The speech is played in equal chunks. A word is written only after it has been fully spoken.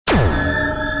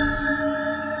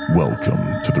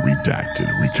Welcome to the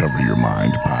Redacted Recover Your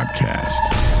Mind podcast.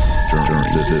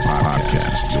 During this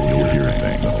podcast, you'll hear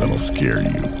things that'll scare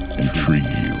you, intrigue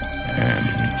you, and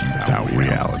make you doubt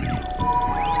reality.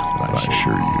 But I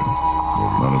assure you,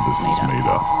 none of this is made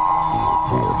up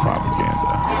or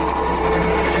propaganda.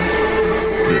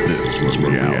 This is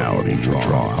where reality will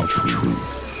draw out the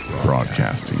truth.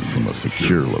 Broadcasting from a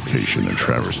secure location in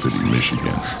Traverse City,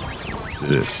 Michigan.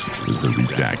 This is the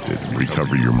Redacted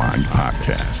Recover Your Mind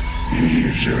podcast. And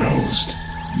here's your host,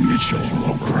 Mitchell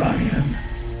O'Brien.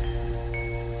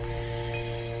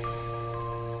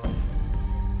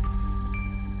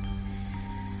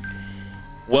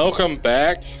 Welcome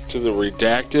back to the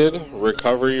Redacted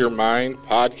Recover Your Mind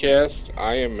podcast.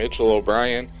 I am Mitchell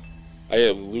O'Brien. I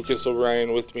have Lucas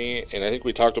O'Brien with me, and I think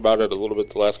we talked about it a little bit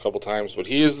the last couple times, but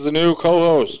he is the new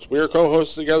co-host. We are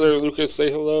co-hosts together. Lucas, say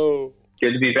hello.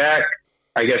 Good to be back.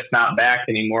 I guess not back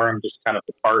anymore. I'm just kind of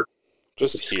a part.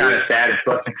 Just here. Kind of sad.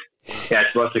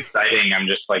 It's less exciting. I'm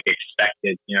just like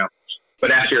expected, you know.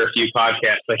 But after a few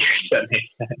podcasts, like that makes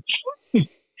sense.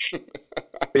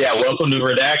 But yeah, welcome to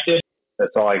Redacted.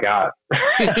 That's all I got.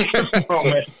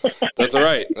 That's all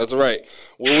right. That's all right.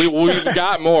 Well, we've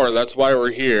got more. That's why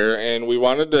we're here. And we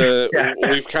wanted to,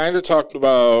 we've kind of talked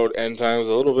about end times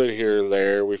a little bit here and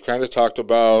there. We've kind of talked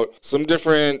about some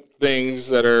different things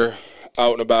that are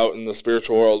out and about in the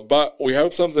spiritual world. But we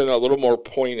have something a little more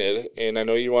pointed. And I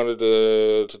know you wanted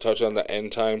to touch on the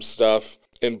end time stuff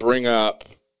and bring up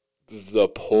the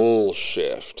pole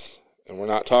shift. And we're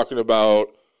not talking about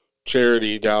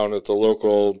charity down at the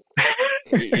local...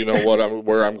 You know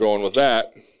where I'm going with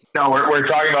that. No, we're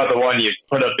talking about the one you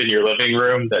put up in your living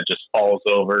room that just falls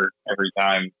over every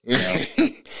time. You know.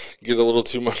 Get a little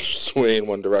too much sway in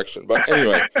one direction. But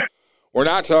anyway, we're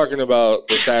not talking about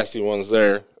the sassy ones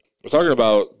there. We're talking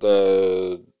about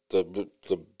the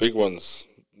big ones,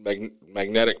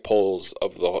 magnetic poles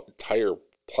of the entire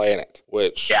planet.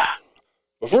 Which,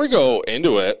 before we go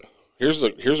into it, here's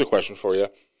a question for you.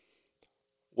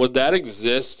 Would that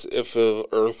exist if the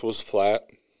Earth was flat?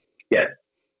 Yes.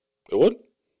 It would?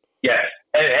 Yes.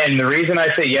 And the reason I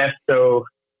say yes so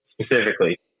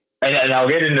specifically, and I'll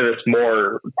get into this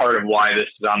more, part of why this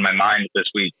is on my mind this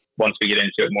week, once we get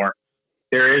into it more.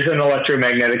 There is an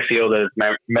electromagnetic field that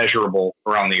is measurable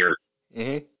around the Earth.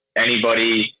 Mm-hmm.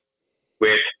 Anybody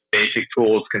with basic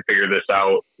tools can figure this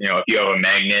out. You know, if you have a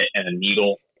magnet and a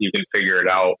needle, you can figure it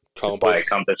out. Compass. Why a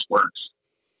compass works.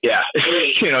 Yeah,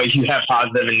 you know, you have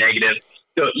positive and negative.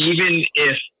 So even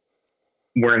if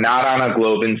we're not on a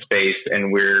globe in space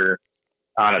and we're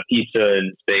on a pizza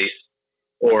in space,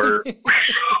 or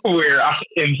we're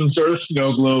in some sort of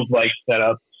snow globe-like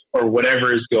setup, or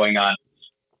whatever is going on,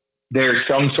 there's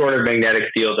some sort of magnetic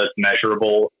field that's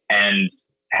measurable and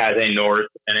has a north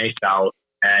and a south.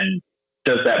 And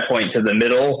does that point to the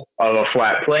middle of a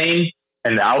flat plane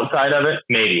and the outside of it?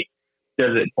 Maybe.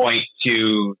 Does it point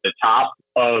to the top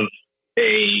of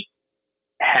a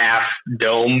half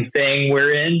dome thing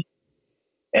we're in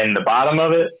and the bottom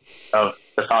of it, of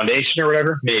the foundation or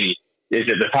whatever? Maybe. Is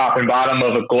it the top and bottom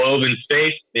of a globe in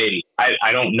space? Maybe.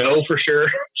 I don't know for sure,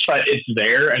 but it's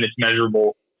there and it's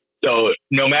measurable. So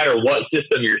no matter what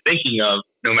system you're thinking of,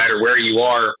 no matter where you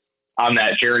are on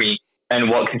that journey and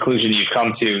what conclusion you've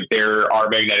come to, there are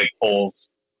magnetic poles.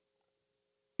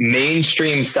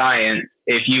 Mainstream science,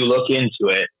 if you look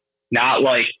into it, not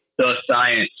like the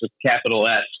science with capital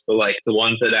S, but like the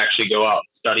ones that actually go out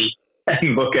and study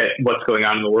and look at what's going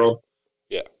on in the world.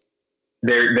 Yeah.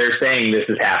 They're saying this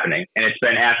is happening, and it's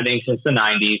been happening since the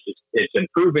 90s. It's been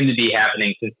proven to be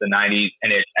happening since the 90s,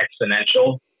 and it's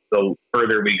exponential. The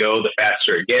further we go, the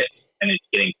faster it gets, and it's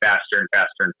getting faster and faster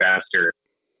and faster,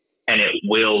 and it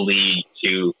will lead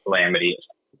to calamity.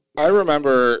 I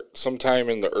remember sometime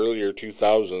in the earlier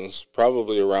 2000s,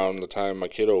 probably around the time my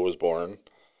kiddo was born,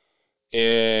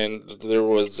 and there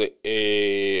was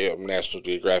a National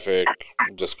Geographic,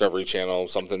 Discovery Channel,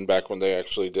 something back when they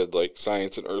actually did like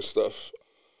science and Earth stuff.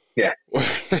 Yeah.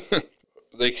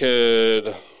 They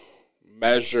could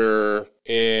measure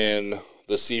in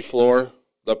the seafloor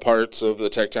the parts of the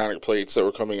tectonic plates that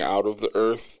were coming out of the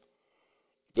Earth.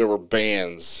 There were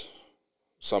bands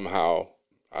somehow.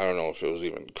 I don't know if it was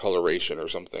even coloration or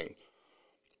something.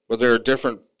 But there are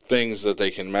different things that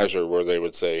they can measure where they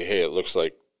would say, hey, it looks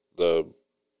like the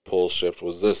pole shift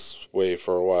was this way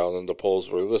for a while and the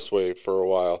poles were this way for a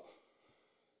while.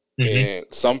 Mm-hmm. And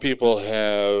some people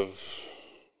have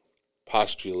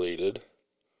postulated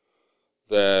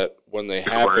that when they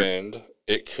happened,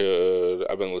 it could...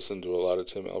 I've been listening to a lot of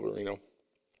Tim Alberino.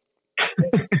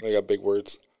 I got big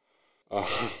words. I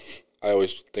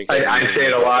always think... I say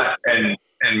it a lot, and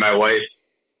my wife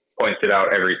points it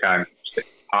out every time.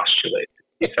 postulate.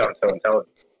 You sound so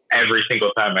intelligent every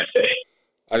single time I say it.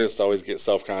 I just always get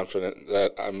self-confident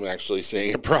that I'm actually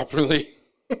saying it properly.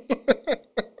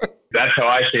 That's how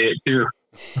I say it too.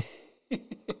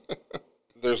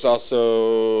 There's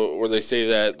also where they say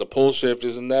that the pole shift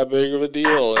isn't that big of a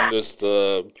deal, and just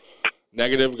the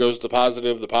negative goes to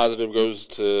positive, the positive goes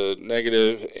to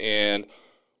negative, and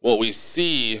what we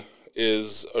see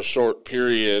is a short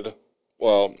period.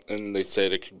 Well, and they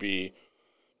said it could be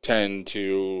 10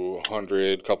 to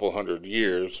 100, couple hundred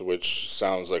years, which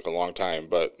sounds like a long time,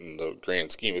 but in the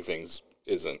grand scheme of things,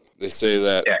 isn't. They say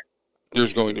that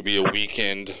there's going to be a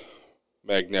weakened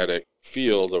magnetic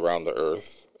field around the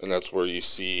Earth, and that's where you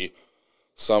see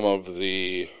some of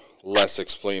the less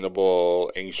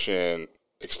explainable ancient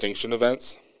extinction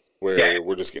events where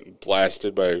we're just getting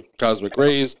blasted by cosmic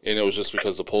rays, and it was just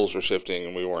because the poles were shifting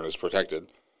and we weren't as protected.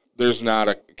 There's not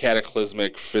a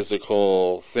cataclysmic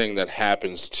physical thing that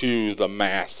happens to the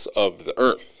mass of the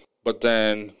Earth. But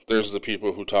then there's the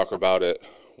people who talk about it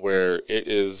where it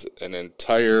is an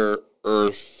entire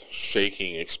Earth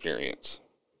shaking experience.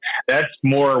 That's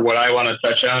more what I want to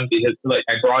touch on, because like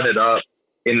I brought it up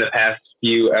in the past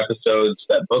few episodes,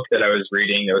 that book that I was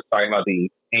reading that was talking about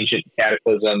the ancient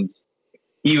cataclysms.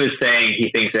 He was saying he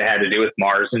thinks it had to do with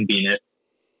Mars and Venus,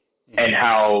 and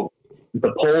how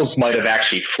the poles might have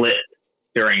actually flipped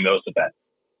during those events.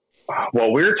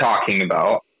 What we're talking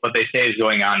about, what they say is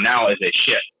going on now, is a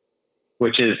shift,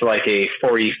 which is like a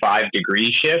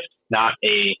 45-degree shift, not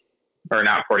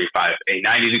 45, a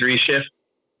 90-degree shift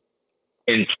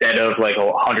instead of like a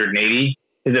 180.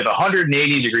 Because if a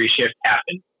 180-degree shift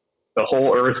happened, the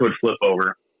whole Earth would flip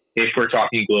over if we're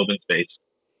talking globe in space.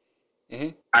 Mm-hmm.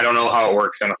 I don't know how it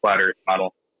works on a flat Earth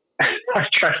model. I've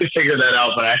tried to figure that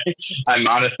out, but I'm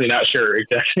honestly not sure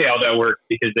exactly how that works,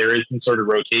 because there is some sort of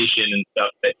rotation and stuff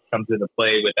that comes into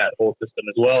play with that whole system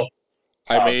as well.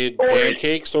 I made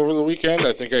pancakes over the weekend.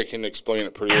 I think I can explain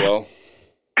it pretty well.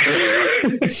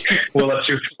 We'll let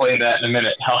you explain that in a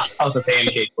minute. How's the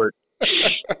pancake work?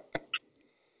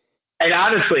 And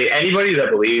honestly, anybody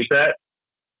that believes that,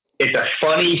 it's a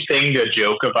funny thing to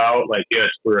joke about, like, yes,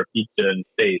 we're a pizza in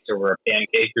space or we're a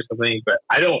pancake or something, but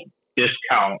I don't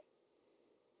discount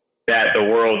that the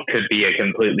world could be a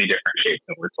completely different shape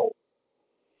than we're told.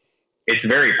 It's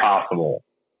very possible.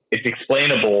 It's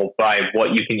explainable by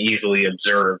what you can easily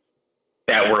observe,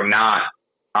 that we're not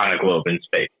on a globe in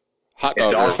space. Hot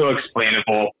dog It's Earth. also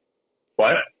explainable.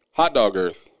 What? Hot dog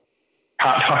Earth.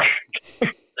 Hot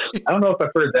dog. I don't know if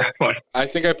I've heard that one. I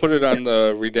think I put it on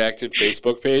the redacted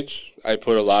Facebook page. I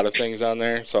put a lot of things on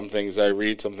there. Some things I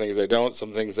read, some things I don't.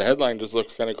 Some things the headline just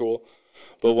looks kind of cool.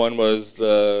 But one was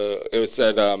it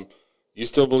said, you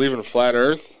still believe in flat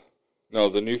Earth? No,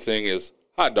 the new thing is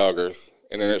hot dog Earth.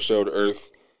 And then it showed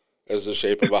Earth as the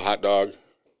shape of a hot dog.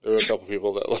 There were a couple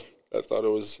people that thought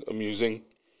it was amusing.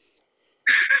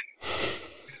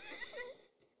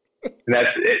 That's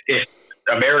if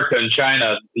America and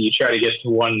China, you try to get to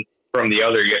one from the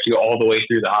other, you have to go all the way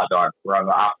through the hot dog. We're on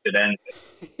the opposite end.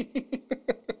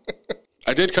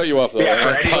 I did cut you off, though.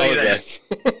 I apologize.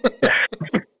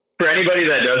 For anybody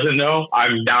that doesn't know,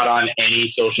 I'm not on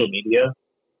any social media,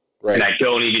 right, and I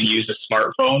don't even use a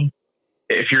smartphone.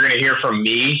 If you're going to hear from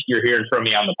me, you're hearing from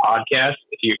me on the podcast.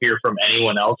 If you hear from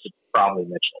anyone else, it's probably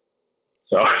Mitchell.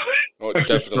 So I'm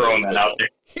just throwing that out there.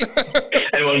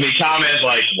 And when we comment,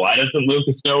 like, why doesn't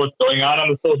Lucas know what's going on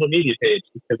the social media page?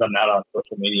 Because I'm not on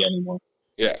social media anymore.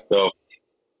 Yeah. So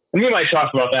and we might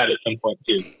talk about that at some point,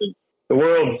 too. Because the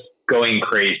world's going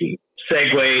crazy.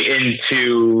 Segue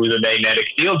into the magnetic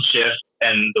field shift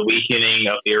and the weakening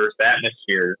of the Earth's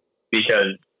atmosphere,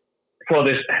 because, well,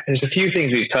 there's a few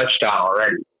things we've touched on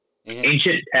already. Mm-hmm.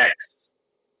 Ancient texts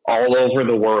all over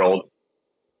the world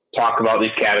talk about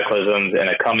these cataclysms and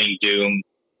a coming doom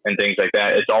and things like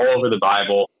that. It's all over the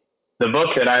Bible. The book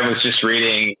that I was just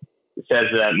reading says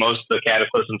that most of the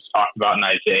cataclysms talked about in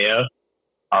Isaiah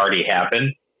already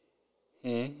happened.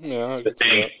 Yeah, the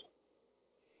things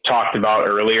talked about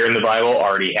earlier in the Bible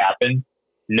already happened.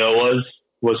 Noah's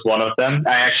was one of them.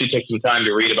 I actually took some time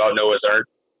to read about Noah's Ark,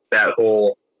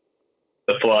 the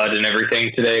flood and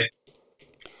everything today,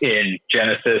 in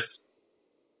Genesis,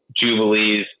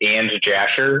 Jubilees, and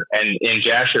Jasher. And in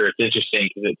Jasher, it's interesting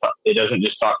because it doesn't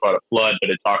just talk about a flood,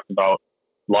 but it talks about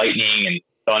lightning and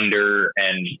thunder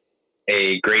and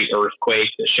a great earthquake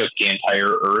that shook the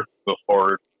entire earth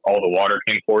before all the water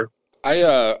came forth.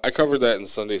 I covered that in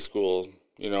Sunday school.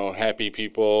 You know, happy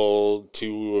people,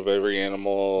 2 of every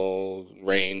animal,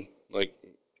 rain. Like,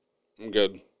 I'm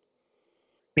good.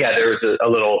 Yeah, there was a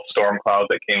little storm cloud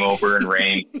that came over and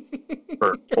rained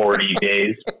for 40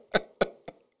 days.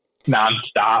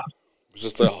 Nonstop. It's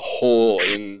just a hole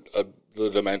in the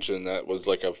dimension that was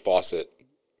like a faucet.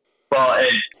 Well,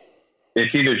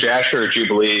 it's either Jasher or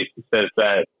Jubilee. It says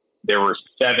that there were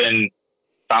 7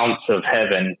 founts of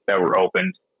heaven that were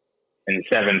opened and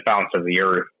 7 founts of the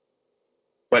earth.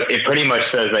 But it pretty much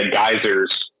says that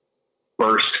geysers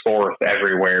burst forth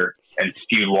everywhere and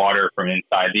spewed water from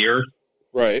inside the earth.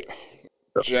 Right.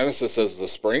 Genesis says the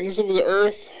springs of the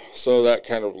earth, so that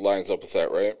kind of lines up with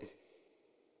that, right?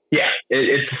 Yeah,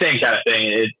 it's the same kind of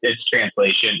thing. It's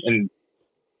translation and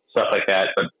stuff like that.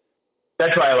 But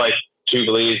that's why I like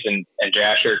Jubilees and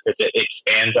Jasher, because it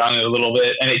expands on it a little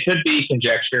bit. And it could be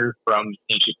conjecture from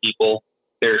ancient people.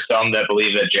 There are some that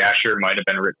believe that Jasher might have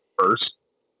been written first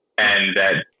and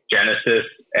that Genesis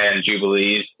and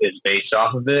Jubilees is based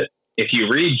off of it. If you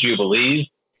read Jubilees,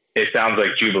 it sounds like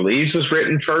Jubilees was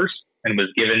written first and was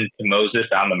given to Moses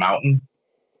on the mountain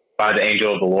by the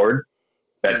angel of the Lord.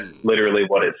 That's literally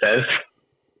what it says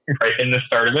right in the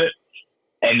start of it.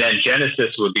 And then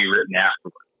Genesis would be written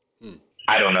afterward.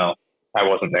 I don't know. I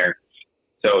wasn't there.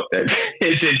 So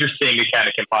it's interesting to kind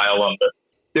of compile them. But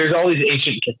there's all these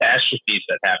ancient catastrophes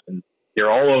that happen. They're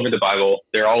all over the Bible.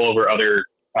 They're all over other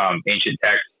ancient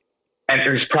texts. And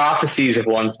there's prophecies of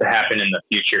ones to happen in the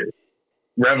future.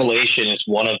 Revelation is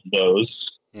one of those.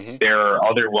 Mm-hmm. There are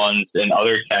other ones in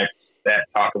other texts that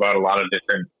talk about a lot of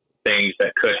different things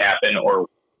that could happen or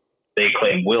they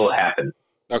claim will happen.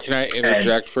 Now, can I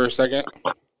interject for a second?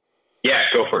 Yeah,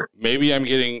 go for it. Maybe I'm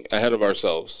getting ahead of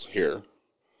ourselves here.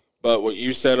 But what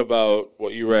you said about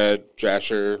what you read,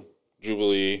 Jasher,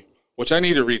 Jubilee, which I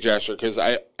need to read Jasher because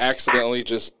I accidentally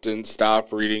just didn't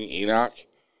stop reading Enoch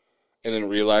and then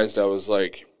realized I was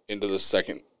like into the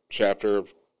second chapter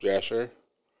of Jasher.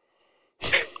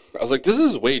 I was like, this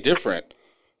is way different.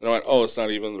 And I went, oh, it's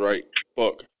not even the right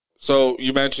book. So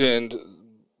you mentioned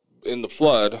in the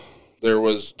flood, there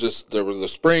were the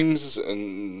springs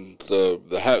and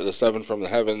the 7 from the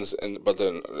heavens, but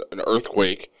then an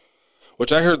earthquake,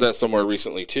 which I heard that somewhere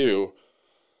recently too.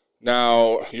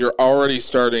 Now you're already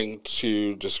starting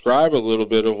to describe a little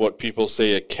bit of what people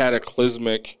say a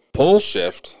cataclysmic pole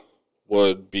shift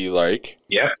would be like.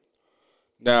 Yeah.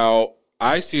 Now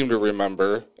I seem to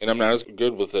remember, and I'm not as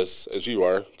good with this as you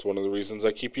are. It's one of the reasons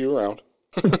I keep you around.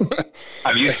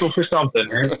 I'm useful for something,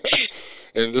 right?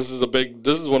 And this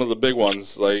is one of the big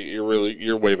ones. Like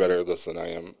you're way better at this than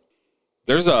I am.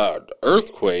 There's a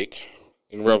earthquake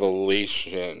in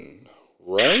Revelation,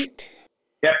 right?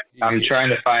 Yep, I'm trying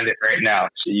to find it right now.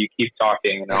 So you keep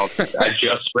talking, and I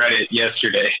just read it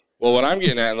yesterday. Well, what I'm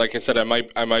getting at, and like I said, I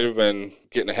might have been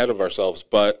getting ahead of ourselves,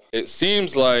 but it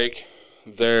seems like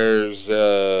there's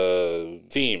a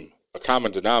theme, a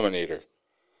common denominator.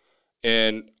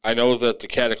 And I know that the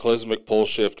cataclysmic pole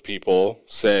shift people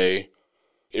say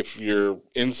if your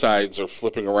insides are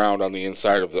flipping around on the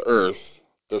inside of the earth,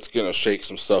 that's going to shake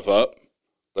some stuff up.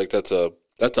 Like that's a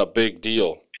big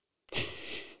deal.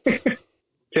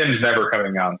 Tim's never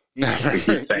coming on. Never.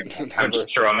 I'm just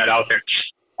throwing that out there.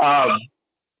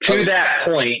 To that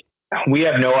point, we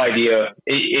have no idea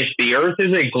if the earth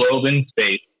is a globe in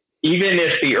space, even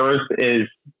if the earth is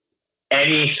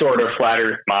any sort of flat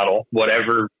earth model,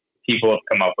 whatever people have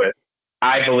come up with.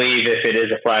 I believe if it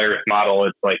is a flat earth model,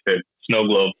 it's like the snow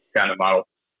globe kind of model.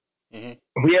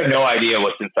 Mm-hmm. We have no idea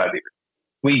what's inside the earth.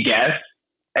 We guess.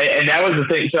 And that was the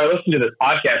thing. So I listened to this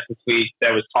podcast this week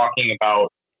that was talking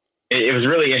about, it was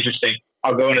really interesting.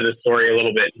 I'll go into the story a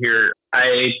little bit here.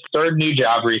 I started a new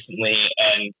job recently,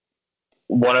 and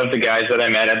one of the guys that I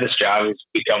met at this job is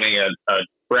becoming a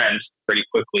friend pretty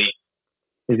quickly.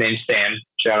 His name's Sam.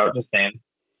 Shout out to Sam.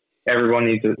 Everyone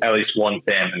needs at least one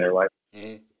Sam in their life.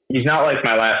 Mm-hmm. He's not like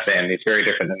my last Sam. He's very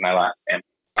different than my last Sam.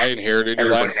 I inherited your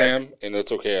last Sam, and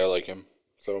it's okay. I like him.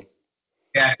 So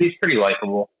yeah, he's pretty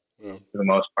likable for the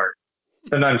most part.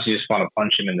 Sometimes you just want to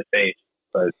punch him in the face,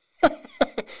 but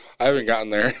I haven't gotten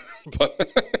there. But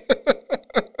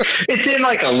it's in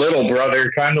like a little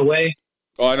brother kind of way.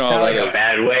 Oh, I know how that is. A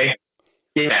bad way.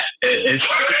 Yeah, it's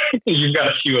you've got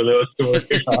a few of those to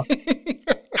worry about.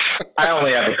 I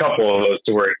only have a couple of those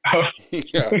to worry about.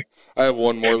 Yeah, I have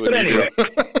one more than you do.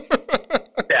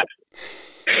 Yeah.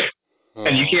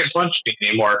 And you can't punch me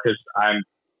anymore because I'm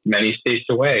many states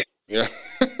away. Yeah.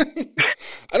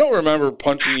 I don't remember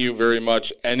punching you very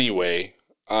much anyway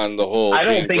on the whole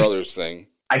being brothers thing.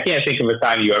 I can't think of a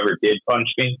time you ever did punch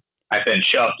me. I've been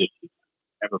shoved if you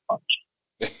never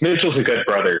punched. Mitchell's a good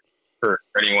brother for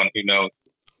anyone who knows,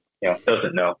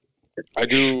 doesn't know. I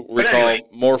do recall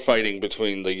more fighting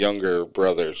between the younger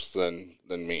brothers than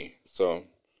me. So,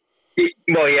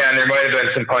 well, yeah, and there might have been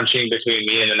some punching between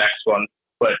me and the next one.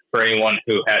 But for anyone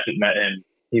who hasn't met him,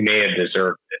 he may have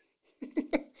deserved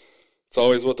it. It's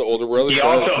always what the older brother He says.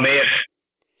 also may have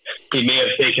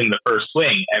taken the first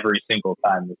swing every single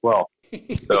time as well.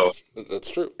 So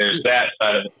that's true. There's that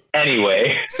side of it.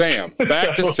 Anyway. Sam.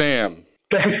 Back to Sam.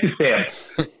 Back to Sam.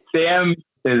 Sam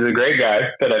is a great guy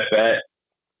that I've met.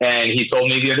 And he told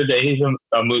me the other day he's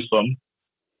a Muslim.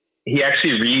 He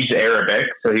actually reads Arabic.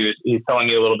 So he's telling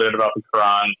me a little bit about the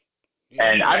Quran.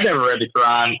 And I've never read the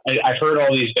Quran. I've heard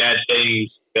all these bad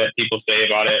things that people say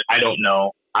about it. I don't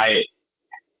know. I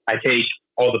take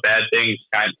all the bad things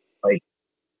kind of like,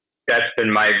 that's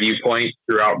been my viewpoint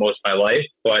throughout most of my life,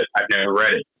 but I've never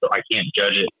read it. So I can't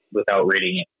judge it without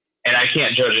reading it. And I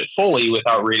can't judge it fully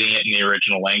without reading it in the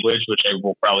original language, which I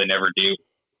will probably never do.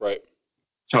 Right.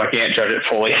 So I can't judge it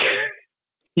fully.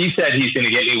 He said he's going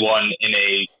to get me one in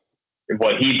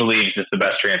what he believes is the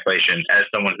best translation as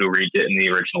someone who reads it in the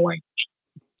original language,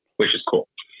 which is cool.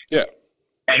 Yeah.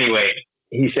 Anyway,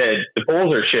 he said, the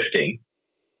poles are shifting.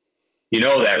 You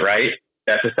know that, right?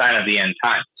 That's a sign of the end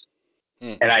times.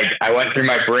 And I went through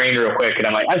my brain real quick, and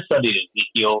I'm like, I've studied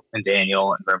Ezekiel and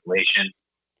Daniel and Revelation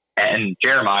and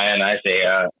Jeremiah and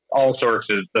Isaiah, all sorts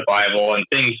of the Bible, and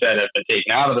things that have been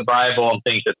taken out of the Bible and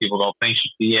things that people don't think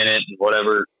should be in it, and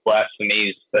whatever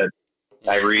blasphemies that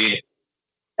I read.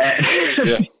 And,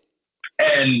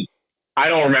 and I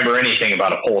don't remember anything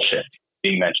about a pole shift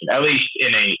being mentioned, at least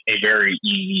in a very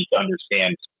easy to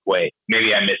understand way.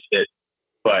 Maybe I missed it,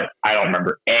 but I don't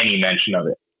remember any mention of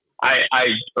it.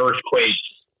 Earthquakes,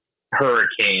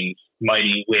 hurricanes,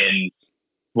 mighty winds,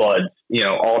 floods,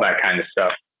 all that kind of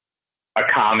stuff. A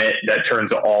comet that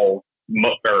turns a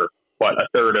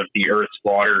third of the Earth's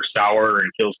water sour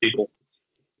and kills people.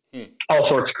 All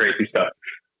sorts of crazy stuff,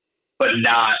 but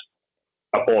not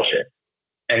a bullshit.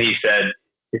 And he said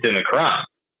it's in the Quran,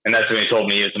 and that's when he told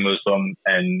me he was a Muslim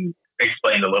and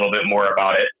explained a little bit more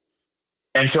about it.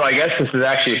 And so I guess this is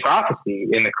actually a prophecy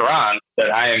in the Quran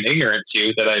that I am ignorant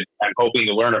to, that I'm hoping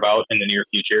to learn about in the near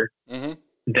future,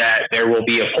 that there will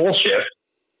be a pole shift,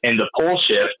 and the pole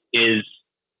shift is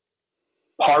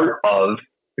part of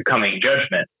the coming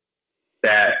judgment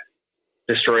that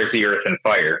destroys the earth in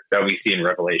fire that we see in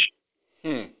Revelation.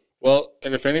 Well,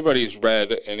 and if anybody's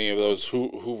read any of those,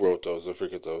 who wrote those? I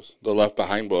forget those. The Left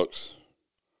Behind books.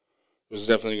 There's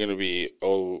definitely going to be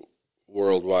a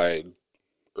worldwide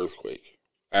earthquake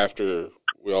after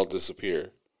we all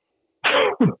disappear.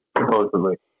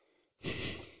 Supposedly.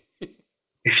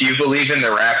 If you believe in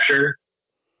the rapture,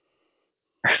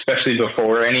 especially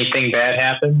before anything bad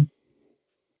happens,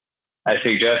 I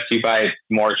suggest you buy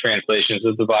more translations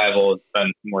of the Bible and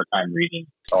spend more time reading.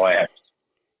 That's all I have.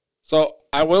 So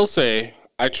I will say,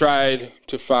 I tried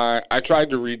to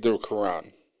read the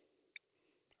Quran.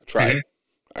 I tried.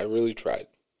 I really tried.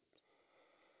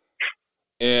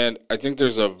 And I think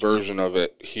there's a version of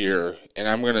it here, and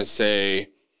I'm going to say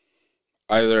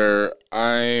either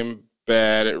I'm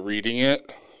bad at reading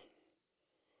it,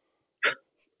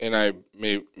 and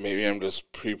maybe I'm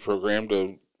just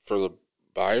pre-programmed for the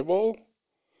Bible,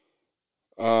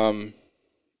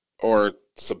 or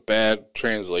it's a bad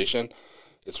translation.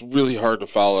 It's really hard to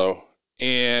follow,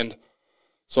 and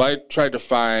so I tried to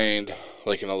find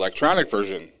like an electronic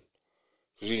version,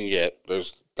 because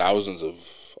there's thousands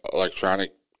of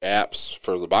electronic apps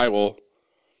for the Bible.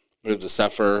 There's the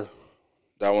Sefer.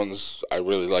 I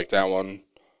really like that one.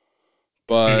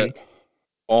 But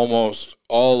almost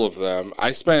all of them,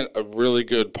 I spent a really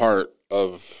good part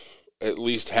of at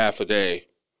least half a day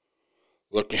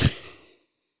looking.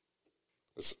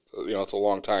 It's a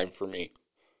long time for me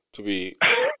to be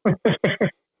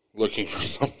looking for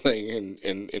something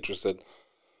and interested,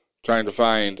 trying to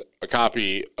find a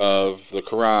copy of the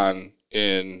Quran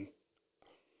in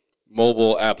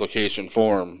mobile application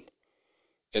form,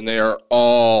 and they are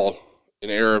all in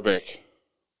Arabic.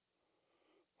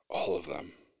 All of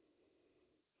them.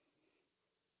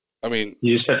 I mean,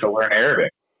 you just have to learn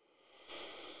Arabic.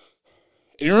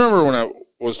 You remember when I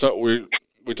was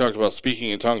we talked about speaking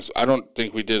in tongues? I don't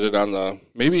think we did it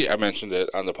maybe I mentioned it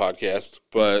on the podcast,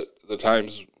 but the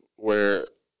times where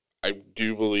I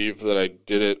do believe that I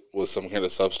did it with some kind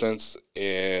of substance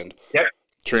and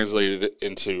translated it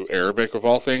into Arabic of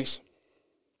all things.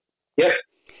 Yep.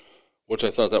 Which I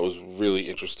thought that was really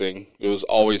interesting. It was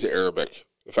always Arabic.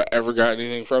 If I ever got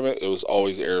anything from it, it was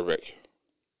always Arabic.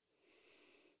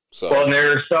 So, well, and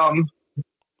there are some,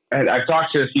 and I've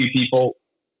talked to a few people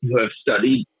who have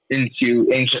studied into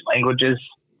ancient languages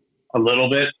a little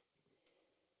bit,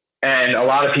 and a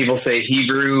lot of people say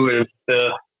Hebrew is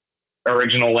the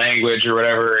original language or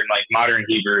whatever, and like modern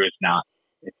Hebrew is not.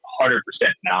 It's 100%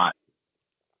 not.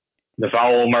 The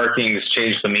vowel markings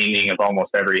change the meaning of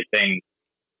almost everything.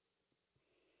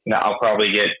 Now, I'll probably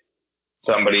get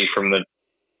somebody from the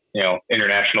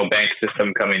international bank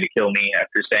system coming to kill me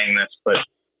after saying this, but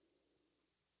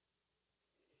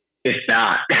it's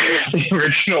not the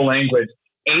original language.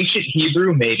 Ancient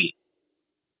Hebrew, maybe.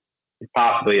 It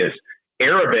possibly is.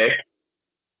 Arabic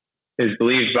is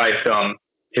believed by some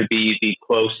to be the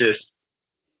closest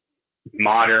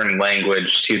modern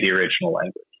language to the original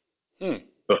language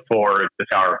before the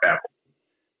Tower of Babel.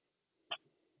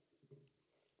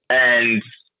 And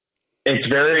it's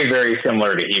very, very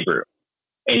similar to Hebrew,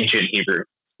 ancient Hebrew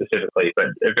specifically, but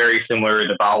very similar.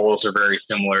 The vowels are very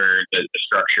similar. The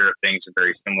structure of things are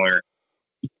very similar.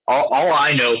 All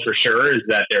I know for sure is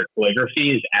that their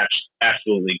calligraphy is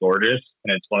absolutely gorgeous,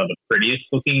 and it's one of the prettiest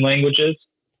looking languages,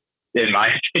 in my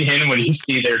opinion, when you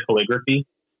see their calligraphy.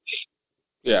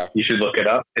 Yeah. You should look it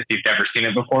up if you've never seen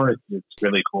it before. It's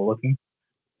really cool looking.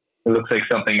 It looks like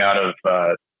something out of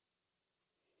a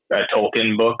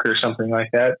Tolkien book or something like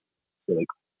that. It's really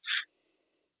cool.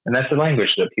 And that's the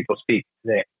language that people speak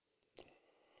today.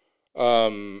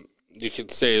 You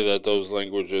could say that those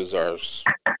languages are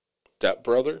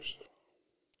stepbrothers?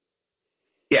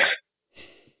 Yeah.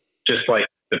 Just like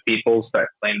the peoples that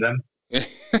claim them.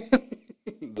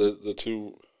 the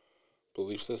two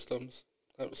belief systems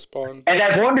that spawned. And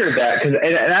I've wondered that,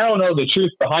 and I don't know the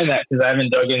truth behind that because I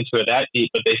haven't dug into it that deep,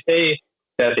 but they say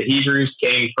that the Hebrews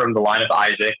came from the line of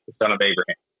Isaac, the son of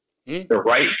Abraham, the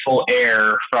rightful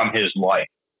heir from his wife.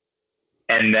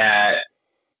 And that,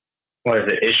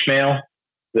 Ishmael,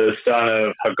 the son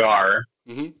of Hagar,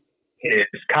 his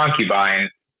concubine,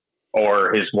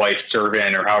 or his wife's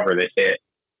servant, or however they say it,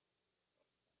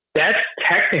 that's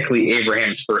technically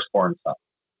Abraham's firstborn son.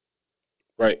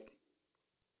 Right.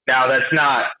 Now, that's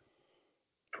not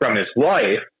from his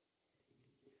wife.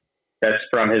 That's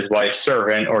from his wife's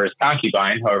servant or his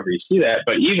concubine, however you see that.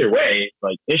 But either way,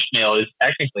 Ishmael is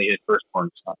technically his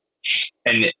firstborn son.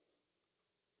 And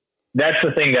that's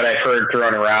the thing that I've heard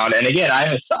thrown around. And again,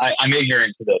 I'm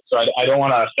ignorant to this, so I don't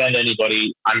want to offend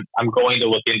anybody. I'm going to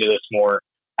look into this more.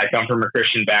 I come from a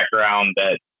Christian background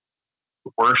that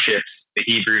worships the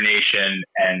Hebrew nation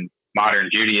and modern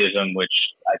Judaism, which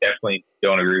I definitely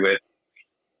don't agree with.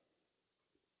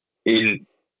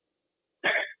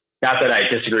 Not that I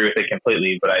disagree with it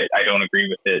completely, but I don't agree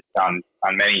with it on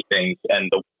many things.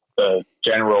 And the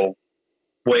general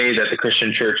way that the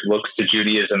Christian church looks to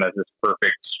Judaism as this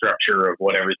perfect structure of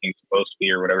what everything's supposed to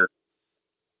be or whatever.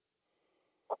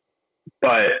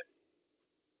 But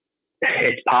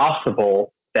it's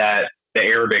possible that the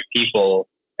Arabic people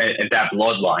and that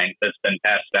bloodline that's been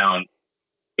passed down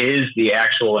is the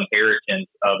actual inheritance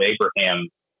of Abraham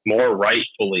more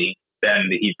rightfully than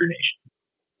the Hebrew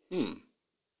nation.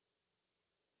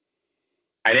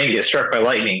 I didn't get struck by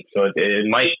lightning, so it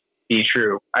might be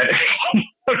true. I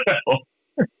don't know.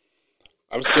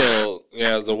 I'm still,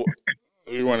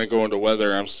 you want to go into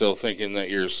weather, I'm still thinking that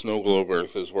your snow globe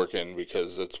earth is working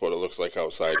because that's what it looks like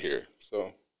outside here.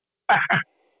 So,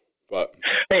 but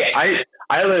hey,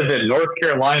 I live in North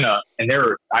Carolina, and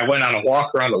I went on a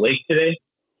walk around the lake today,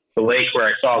 the lake where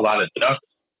I saw a lot of ducks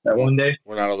that one day.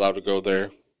 We're not allowed to go there.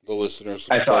 The listeners.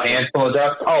 I saw a handful of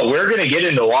ducks. Oh, we're going to get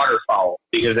into waterfowl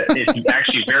because it's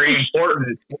actually very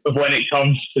important when it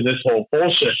comes to this whole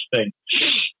pole shift thing,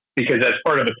 because that's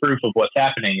part of the proof of what's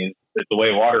happening is the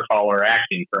way waterfowl are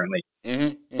acting currently.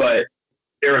 But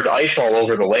there was ice all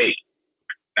over the lake.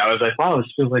 I was like, wow,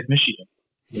 this feels like Michigan.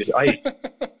 There's ice.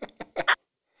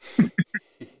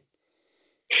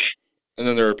 And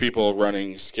then there are people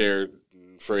running scared,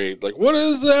 afraid, like, what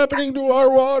is happening to our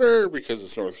water? Because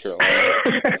it's North Carolina.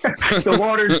 The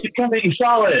water's becoming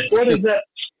solid. What is that?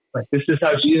 Like, this is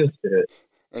how Jesus did it.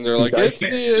 And they're like,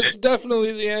 it's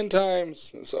definitely the end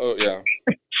times. So, yeah.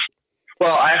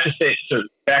 Well, I have to say, so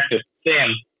back to Sam,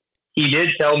 he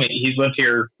did tell me, he's lived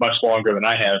here much longer than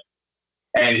I have,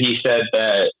 and he said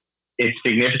that it's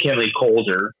significantly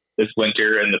colder this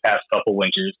winter and the past couple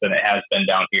winters than it has been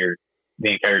down here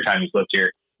the entire time he's lived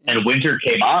here. And winter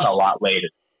came on a lot later,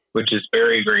 which is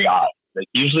very, very odd. Like,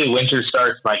 usually winter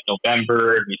starts like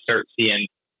November, and we start seeing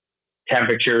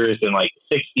temperatures in like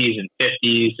 60s and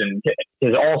 50s, and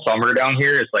because all summer down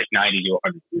here is like 90 to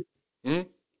 100 degrees.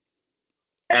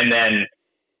 And then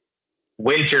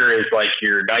winter is like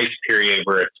your nice period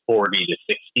where it's 40 to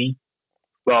 60.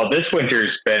 Well, this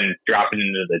winter's been dropping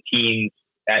into the teens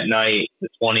at night, the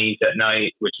 20s at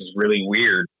night, which is really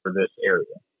weird for this area.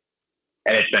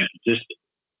 And it's been consistent.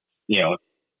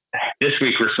 This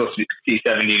week we're supposed to see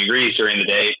 70 degrees during the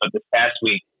day, but this past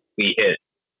week we hit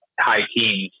high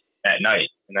teens at night,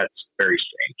 and that's very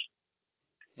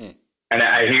strange. And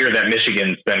I hear that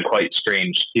Michigan's been quite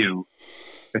strange too,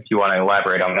 if you want to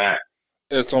elaborate on that.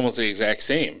 It's almost the exact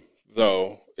same,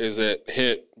 though. is it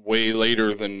hit way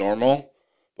later than normal,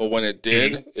 but when it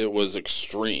did, it was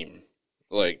extreme.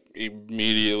 Like,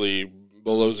 immediately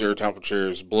below zero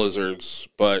temperatures, blizzards,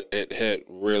 but it hit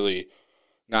really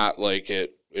not like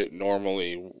it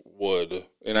normally would.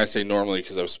 And I say normally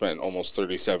because I've spent almost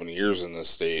 37 years in this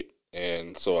state,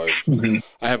 and so I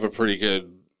have a pretty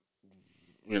good,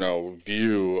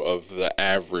 view of the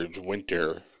average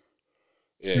winter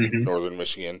in northern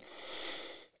Michigan.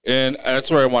 And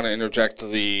that's where I want to interject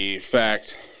the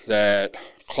fact that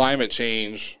climate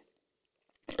change,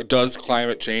 does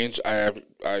climate change? I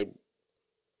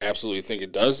absolutely think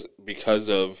it does because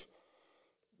of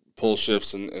pole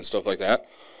shifts and stuff like that.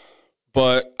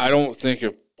 But I don't think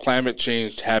if climate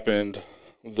change happened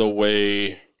the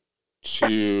way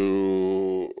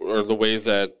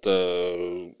that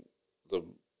the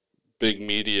big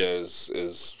media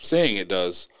is saying it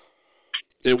does,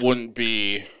 it wouldn't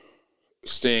be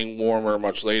staying warmer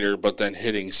much later, but then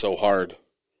hitting so hard.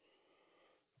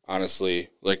 Honestly,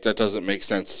 like, that doesn't make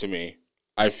sense to me.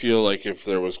 I feel like if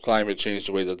there was climate change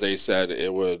the way that they said,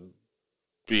 it would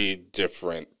be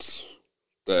different.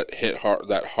 That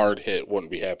hard hit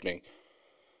wouldn't be happening.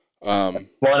 Well,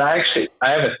 and I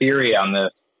have a theory on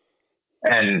this,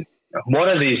 and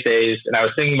one of these days, and I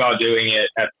was thinking about doing it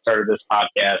at the start of this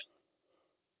podcast.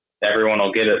 Everyone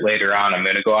will get it later on. I'm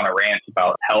going to go on a rant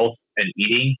about health and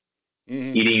eating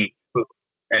food,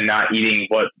 and not eating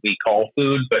what we call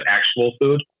food, but actual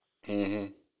food.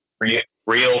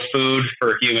 Real food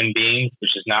for human beings,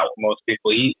 which is not what most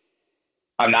people eat.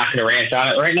 I'm not going to rant on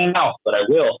it right now, but I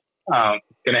will.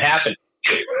 It's going to happen.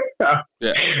 Yeah.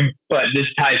 But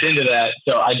this ties into that.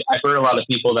 So I've heard a lot of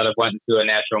people that have went into a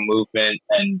natural movement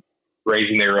and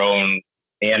raising their own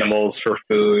animals for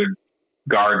food,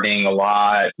 gardening a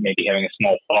lot, maybe having a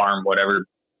small farm, whatever,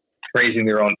 raising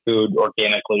their own food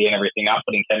organically and everything, not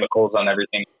putting chemicals on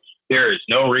everything. There is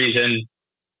no reason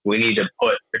we need to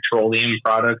put petroleum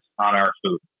products on our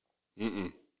food.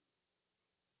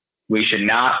 We should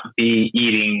not be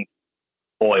eating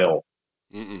oil.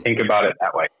 Think about it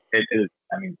that way. It is,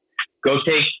 go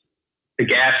take the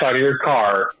gas out of your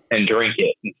car and drink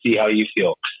it and see how you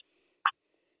feel.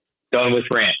 Done with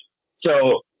rant.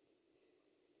 So,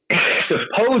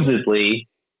 supposedly,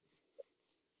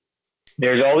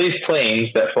 there's all these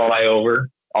planes that fly all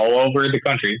over the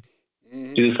country,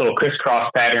 do this little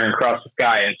crisscross pattern across the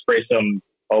sky and spray some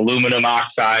aluminum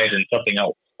oxide and something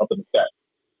else up in the sky.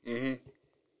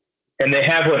 And they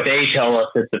have what they tell us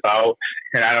it's about,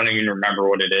 and I don't even remember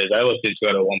what it is. I looked into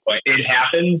it at one point. It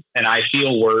happens, and I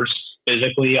feel worse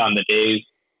physically on the day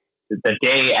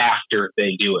after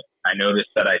they do it. I noticed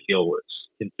that I feel worse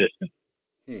consistently.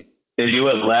 They do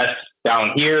it less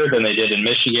down here than they did in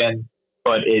Michigan,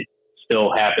 but it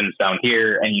still happens down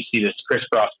here, and you see this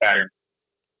crisscross pattern.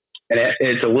 And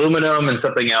it's aluminum and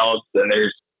something else, and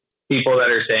there's people that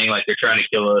are saying, like, they're trying to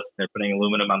kill us, and they're putting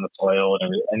aluminum on the soil and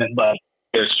everything. But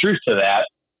there's truth to that.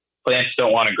 Plants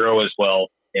don't want to grow as well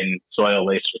in soil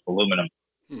laced with aluminum.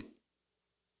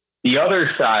 The other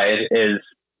side is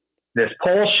this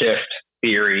pole shift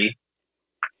theory,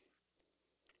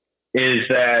 is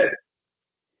that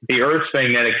the Earth's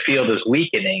magnetic field is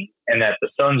weakening and that the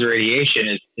sun's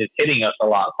radiation is hitting us a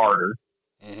lot harder.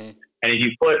 And if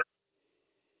you put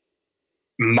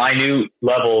minute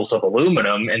levels of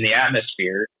aluminum in the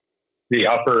atmosphere, the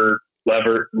upper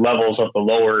levels of the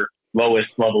lowest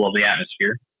level of the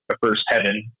atmosphere, the first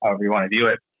heaven, however you want to view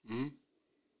it,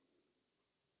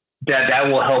 that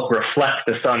will help reflect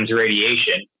the sun's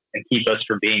radiation and keep us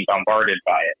from being bombarded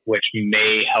by it, which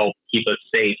may help keep us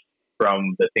safe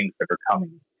from the things that are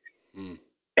coming. And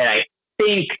I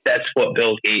think that's what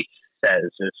Bill Gates says,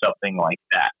 is something like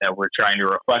that we're trying to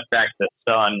reflect back the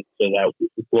sun so that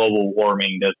global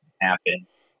warming doesn't happen.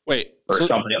 Wait, or so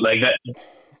something like that.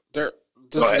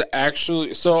 This is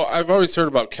actually, so I've always heard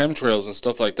about chemtrails and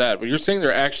stuff like that, but you're saying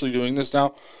they're actually doing this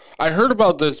now? I heard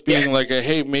about this being like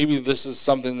hey, maybe this is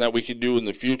something that we could do in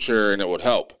the future and it would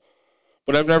help.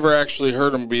 But I've never actually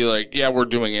heard them be like, yeah, we're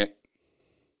doing it.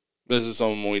 This is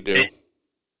something we do.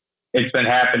 It's been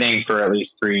happening for at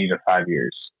least 3 to 5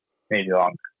 years, maybe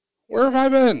longer. Where have I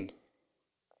been?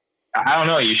 I don't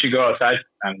know. You should go outside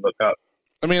and look up.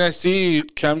 I mean, I see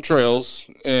chemtrails,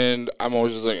 and I'm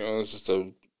always just like, oh, it's just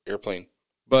an airplane.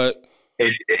 But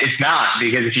it's not,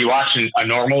 because if you watch a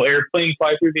normal airplane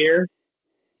fly through the air,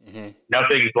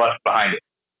 nothing's left behind it.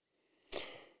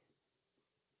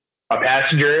 A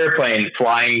passenger airplane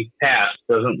flying past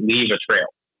doesn't leave a trail.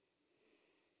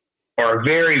 Or a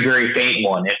very, very faint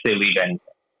one if they leave anything.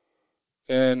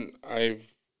 And I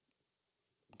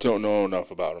don't know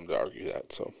enough about them to argue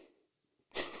that, so.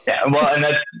 Yeah, well, and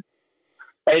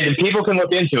And people can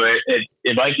look into it.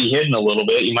 It might be hidden a little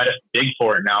bit. You might have to dig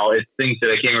for it now. It's things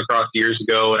that I came across years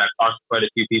ago, and I've talked to quite a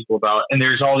few people about. And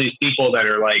there's all these people that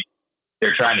are like,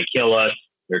 they're trying to kill us.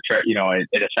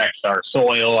 It affects our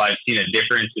soil. I've seen a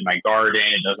difference in my garden.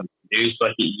 It doesn't produce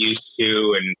like it used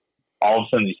to. And all of a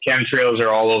sudden, these chemtrails are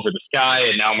all over the sky,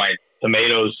 and now my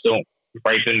tomatoes don't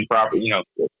ripen properly.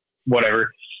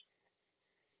 Whatever.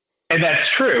 And that's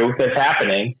true. That's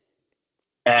happening.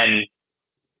 And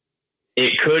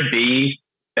it could be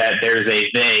that there's a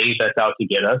they that's out to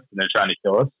get us and they're trying to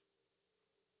kill us.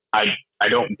 I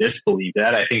don't disbelieve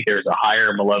that. I think there's a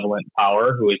higher malevolent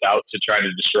power who is out to try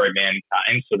to destroy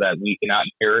mankind so that we cannot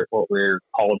inherit what we're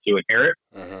called to inherit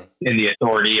in the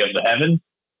authority of the heavens.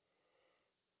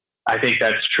 I think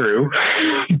that's true.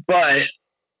 But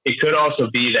it could also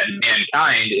be that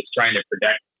mankind is trying to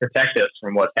protect us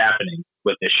from what's happening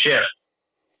with this shift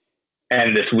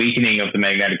and this weakening of the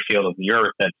magnetic field of the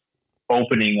earth that's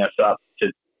opening us up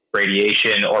to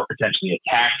radiation or potentially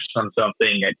attacks from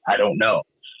something. I don't know.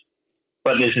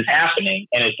 But this is happening,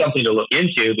 and it's something to look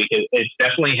into because it's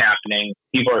definitely happening.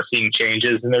 People are seeing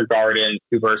changes in their gardens.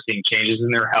 People are seeing changes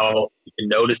in their health. You can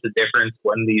notice the difference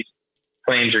when these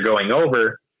planes are going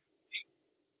over.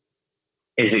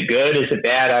 Is it good? Is it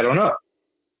bad? I don't know.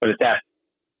 But it's happening.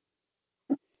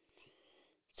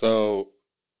 So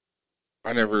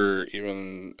I haven't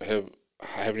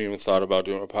even thought about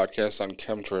doing a podcast on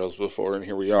chemtrails before, and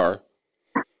here we are.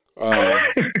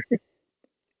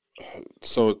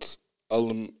 So it's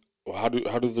how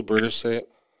do the British say it?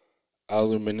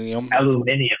 Aluminium. Yeah,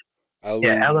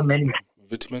 aluminium.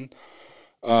 Vitamin.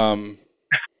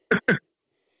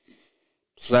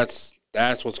 So that's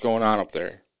what's going on up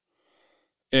there.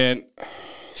 And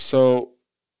so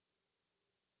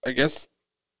I guess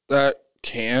that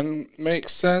can make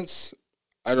sense.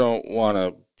 I don't want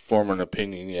to form an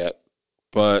opinion yet,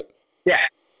 but yeah.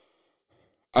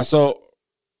 So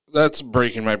that's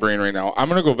breaking my brain right now. I'm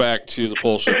going to go back to the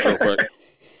pole shift real quick.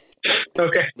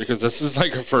 Okay. Because this is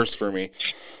like a first for me.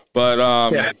 But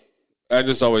I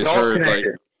just always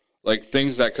heard like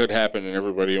things that could happen, and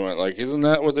everybody went like, isn't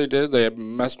that what they did? They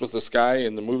messed with the sky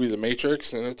in the movie The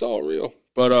Matrix, and it's all real.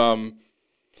 But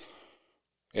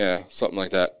yeah, something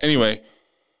like that. Anyway,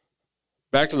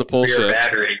 back to the pole shift.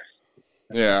 Batteries.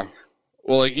 Yeah.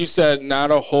 Well, like you said,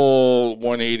 not a whole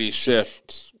 180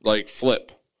 shift, like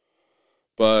flip.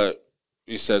 But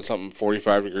you said something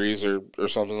 45 degrees or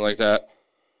something like that.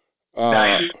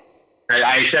 I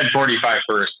said 45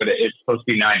 first, but it's supposed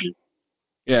to be 90.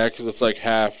 Yeah, because it's like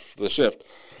half the shift.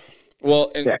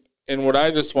 Well, and what I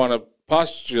just want to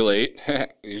postulate,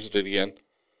 used it again,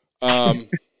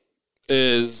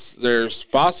 is there's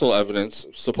fossil evidence,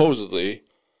 supposedly,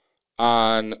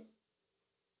 on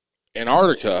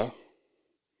Antarctica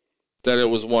that it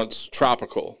was once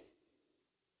tropical.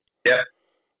 Yeah.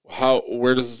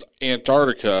 Where does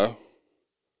Antarctica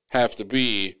have to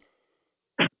be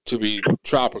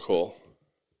tropical?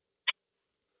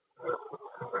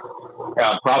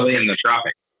 Probably in the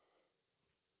tropics.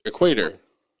 Equator.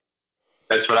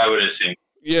 That's what I would assume.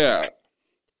 Yeah.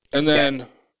 And then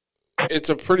it's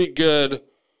a pretty good,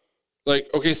 like,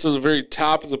 okay, so the very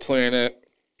top of the planet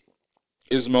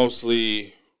is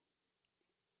mostly,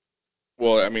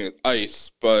 well, I mean,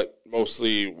 ice, but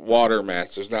mostly water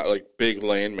mass. There's not, like, big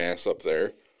land mass up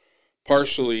there.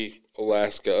 Partially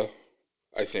Alaska,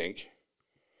 I think.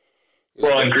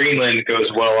 And Greenland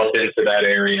goes well up into that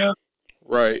area.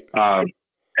 Right. And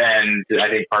I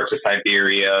think parts of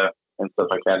Siberia and stuff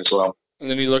like that as well. And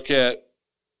then you look at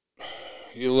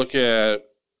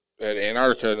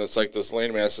Antarctica, and it's like this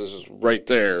landmass is just right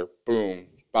there, boom,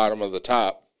 bottom of the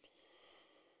top.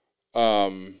 Or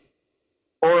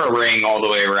a ring all the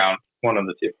way around, one of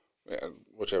the two. Yeah,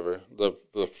 whichever. The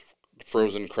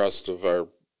frozen crust of our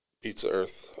pizza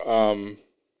Earth.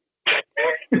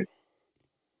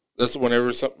 That's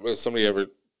whenever somebody ever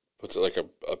puts it like a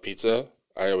pizza,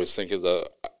 I always think of the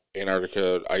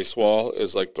Antarctica ice wall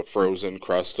is like the frozen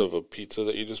crust of a pizza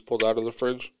that you just pulled out of the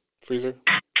freezer.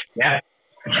 Yeah.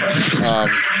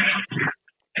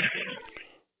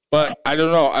 But I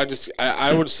don't know.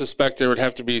 I would suspect there would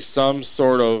have to be some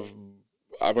sort of,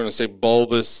 I'm going to say,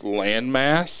 bulbous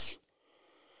landmass.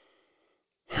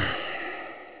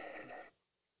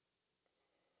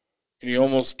 And you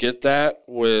almost get that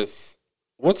with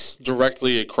what's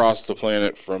directly across the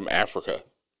planet from Africa?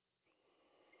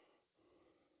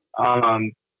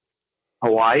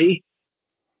 Hawaii.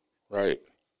 Right.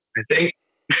 I think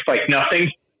like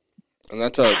nothing. And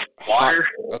that's a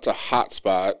hot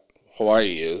spot.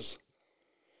 Hawaii is.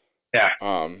 Yeah.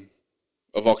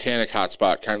 A volcanic hot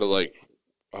spot, kind of like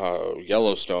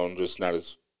Yellowstone, just not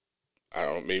as I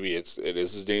don't know, maybe it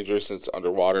is as dangerous since it's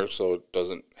underwater, so it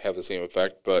doesn't have the same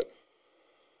effect, but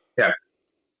yeah,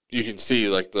 you can see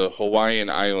like the Hawaiian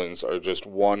Islands are just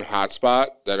one hotspot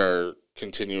that are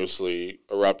continuously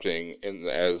erupting, and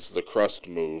as the crust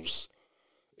moves,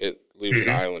 it leaves an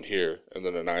island here, and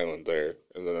then an island there,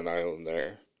 and then an island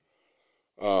there.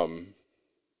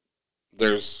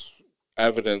 There's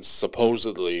evidence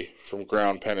supposedly from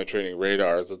ground penetrating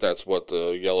radar that that's what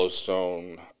the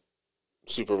Yellowstone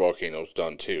supervolcano's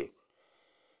done too.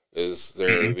 Is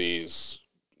there are these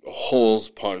holes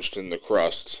punched in the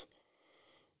crust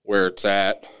where it's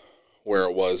at, where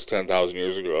it was 10,000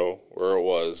 years ago, where it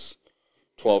was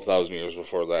 12,000 years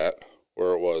before that,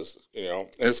 where it was, and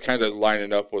it's kind of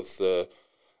lining up with the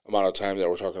amount of time that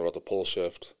we're talking about the pole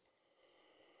shift.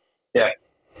 Yeah.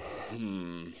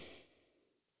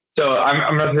 So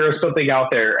I'm going to throw something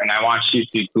out there, and I want you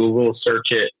to Google search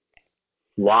it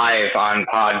live on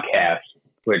podcast,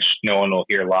 which no one will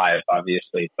hear live,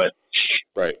 obviously. But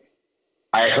right,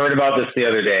 I heard about this the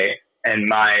other day, and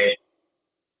my,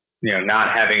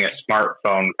 not having a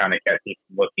smartphone kind of kept me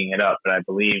from looking it up. But I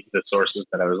believe the sources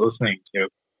that I was listening to,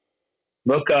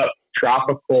 look up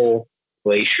tropical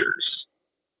glaciers.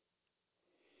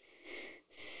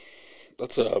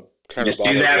 That's a kind Just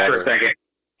of do that water. for a second.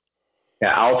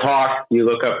 Yeah, I'll talk. You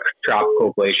look up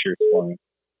tropical glaciers for me.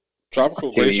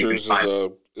 Tropical glaciers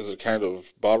is a kind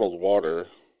of bottled water.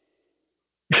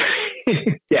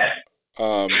 Yes.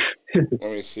 Let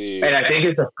me see. And I think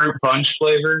it's a fruit punch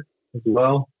flavor as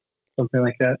well, something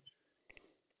like that.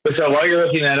 But so while you're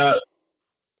looking that up,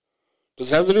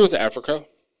 does it have to do with Africa?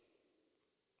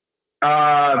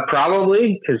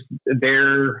 Probably, because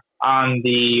they're on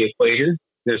the equator.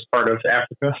 There's part of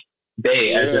Africa.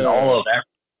 As in all of Africa.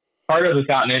 Part of the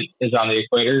continent is on the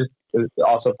equator. There's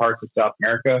also parts of South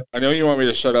America. I know you want me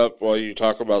to shut up while you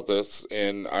talk about this,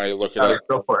 and I look it up.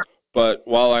 Go for it. But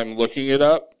while I'm looking it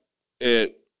up,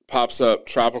 it pops up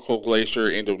Tropical Glacier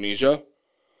Indonesia,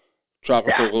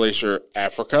 Tropical Glacier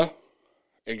Africa,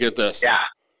 and get this. Yeah.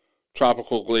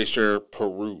 Tropical Glacier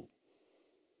Peru.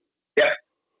 Yep.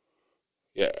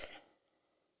 Yeah.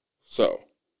 So.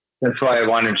 That's why I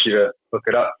wanted you to look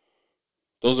it up.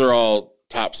 Those are all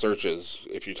top searches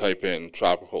if you type in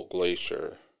tropical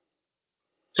glacier.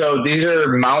 So these are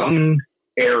mountain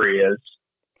areas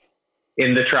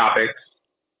in the tropics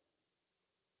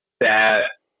that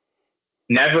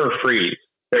never freeze.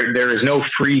 There is no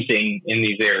freezing in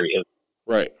these areas.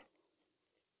 Right.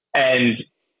 And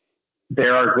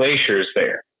there are glaciers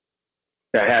there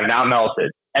that have not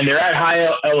melted. And they're at high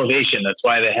elevation. That's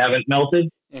why they haven't melted,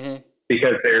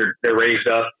 because they're raised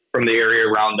up from the area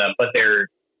around them. But the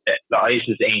ice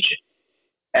is ancient.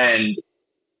 And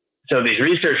so these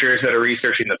researchers that are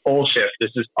researching the pole shift,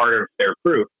 this is part of their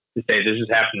proof to say this has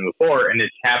happened before, and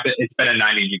it's been a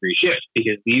 90-degree shift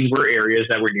because these were areas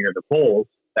that were near the poles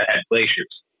that had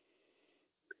glaciers.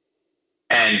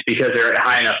 And because they're at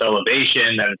high enough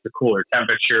elevation that it's a cooler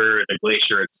temperature, the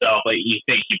glacier itself, like you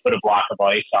think you put a block of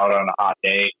ice out on a hot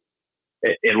day,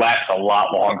 it lasts a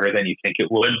lot longer than you think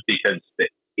it would because the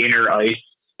inner ice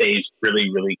stays really,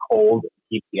 really cold,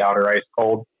 keeps the outer ice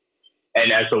cold.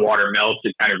 And as the water melts,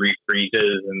 it kind of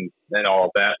refreezes and all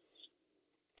of that.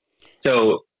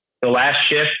 So the last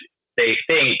shift, they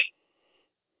think,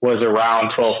 was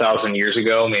around 12,000 years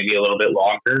ago, maybe a little bit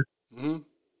longer.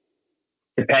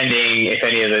 Depending if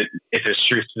there's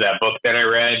truth to that book that I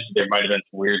read, there might have been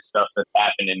some weird stuff that's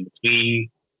happened in between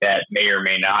that may or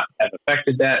may not have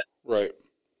affected that. Right.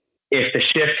 If the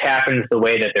shift happens the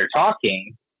way that they're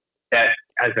talking, that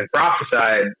has been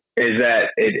prophesied, is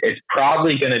that it's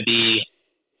probably going to be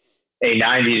a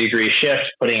 90-degree shift,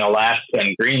 putting Alaska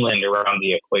and Greenland around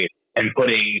the equator and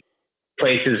putting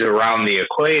places around the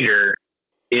equator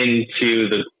into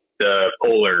the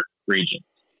polar region.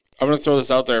 I'm going to throw this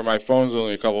out there. My phone's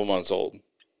only a couple months old.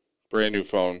 Brand new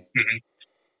phone.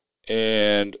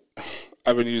 And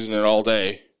I've been using it all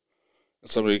day.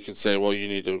 Somebody could say, well, you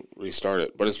need to restart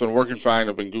it. But it's been working fine.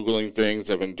 I've been Googling things.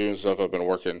 I've been doing stuff. I've been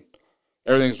working.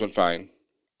 Everything's been fine.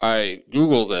 I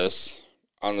Google this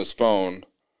on this phone.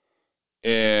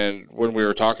 And when we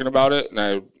were talking about it, and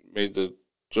I made the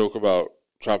joke about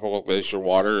tropical glacier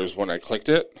water, is when I clicked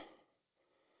it.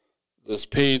 This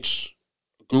page,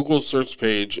 Google search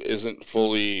page, isn't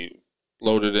fully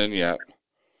loaded in yet.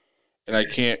 And I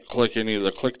can't click any of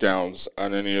the click downs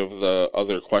on any of the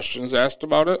other questions asked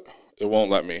about it. It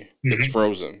won't let me. It's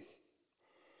frozen.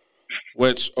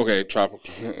 Which, okay,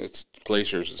 tropical, it's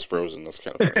glaciers, it's frozen. That's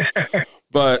kind of funny.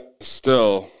 But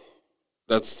still,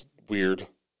 that's weird.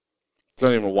 It's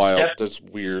not even wild. Yep. That's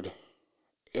weird.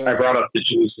 Yeah. I brought up the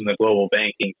Jews in the global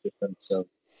banking system, so.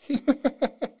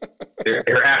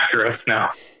 They're after us now.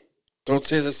 Don't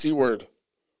say the C word.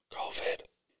 COVID.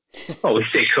 Oh, we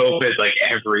say COVID like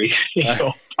every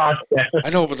single podcast. I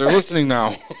know, but they're listening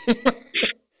now.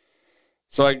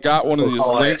 So I got one of these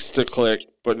links to click,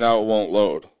 but now it won't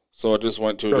load. So I just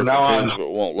went to a different page, but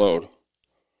it won't load.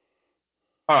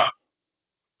 Huh.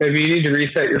 Maybe you need to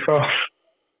reset your phone.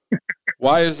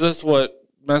 Why is this what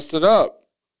messed it up?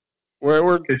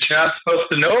 Because you're not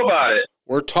supposed to know about it.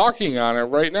 We're talking on it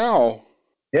right now.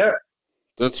 Yeah.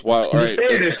 That's wild. All right.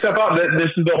 There's stuff out. This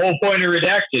is the whole point of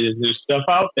Redacted. Is there's stuff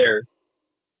out there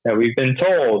that we've been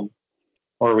told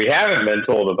or we haven't been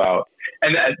told about.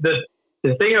 And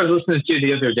the thing I was listening to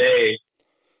the other day,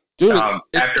 dude,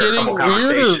 it's getting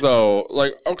weirder though.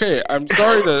 Like, okay, I'm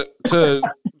sorry to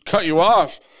cut you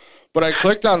off, but I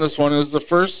clicked on this one. It's the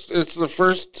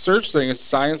first search thing. It's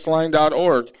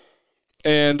scienceline.org,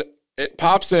 and it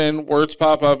pops in, words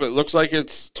pop up. It looks like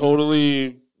it's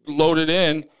totally loaded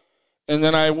in, and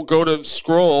then I go to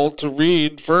scroll to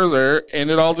read further,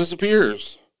 and it all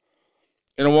disappears.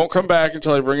 And it won't come back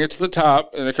until I bring it to the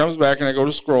top, and it comes back, and I go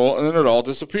to scroll, and then it all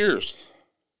disappears.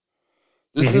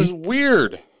 This is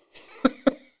weird.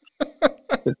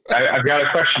 I've got a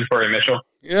question for you, Mitchell.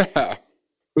 Yeah.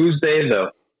 Who's they,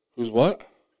 though? Who's what?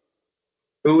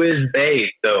 Who is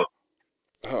they, though?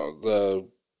 Oh, the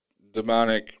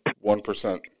demonic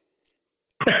 1%.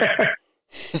 Yep.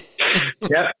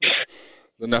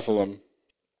 The Nephilim.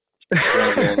 That's where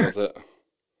I'm going with it.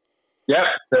 Yep,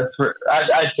 that's where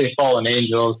I'd say fallen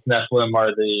angels. Nephilim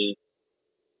are the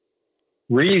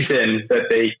reason that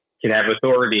they can have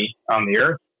authority on the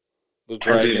earth. The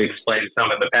dragon. We've explained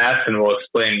some in the past, and we'll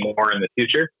explain more in the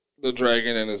future. The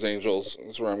dragon and his angels.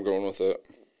 That's where I'm going with it.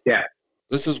 Yeah.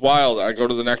 This is wild. I go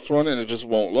to the next one, and it just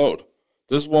won't load.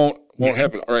 This won't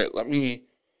happen. All right, let me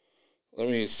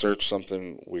search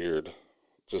something weird.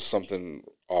 Just something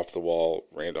off the wall,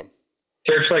 random.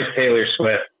 Search like Taylor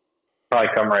Swift. Probably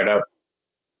come right up.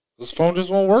 This phone just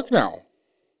won't work now.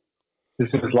 This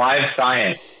is live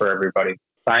science for everybody.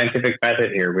 Scientific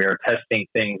method here. We are testing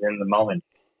things in the moment.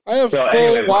 I have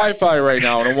full Wi-Fi right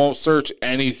now, and it won't search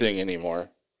anything anymore.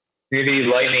 Maybe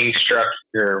lightning struck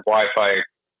your Wi-Fi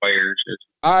wires.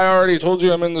 I already told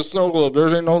you I'm in the snow globe.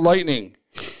 There ain't no lightning.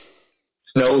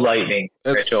 Snow lightning,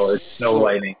 Mitchell. It's snow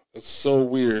lightning. It's so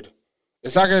weird.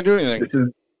 It's not going to do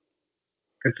anything.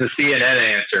 It's a CNN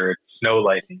answer. It's snow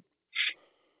lightning.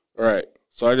 All right.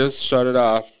 So I just shut it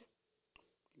off,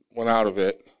 went out of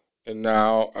it, and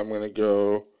now I'm going to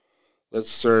go,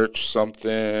 let's search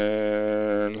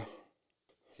something.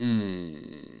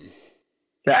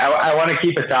 Yeah, I want to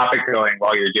keep a topic going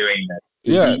while you're doing this.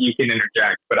 Yeah. You can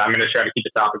interject, but I'm going to try to keep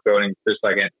the topic going for a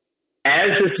second.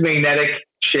 As this magnetic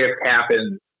shift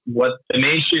happens, what the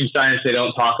mainstream science, they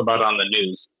don't talk about on the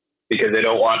news because they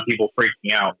don't want people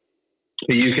freaking out.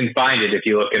 But you can find it if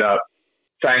you look it up.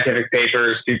 Scientific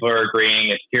papers, people are agreeing,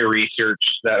 it's peer research,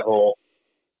 that whole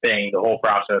thing, the whole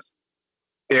process.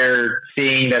 They're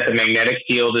seeing that the magnetic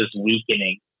field is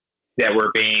weakening, that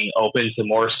we're being open to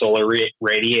more solar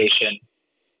radiation.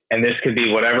 And this could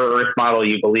be whatever Earth model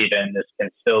you believe in, this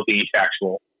can still be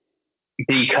factual.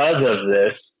 Because of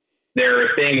this, there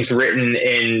are things written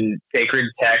in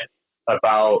sacred texts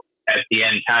about at the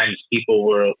end times people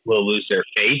will lose their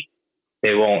faith.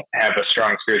 They won't have a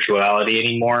strong spirituality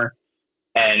anymore.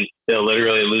 And they'll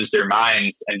literally lose their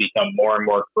minds and become more and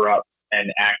more corrupt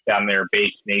and act on their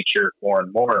base nature more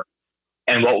and more.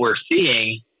 And what we're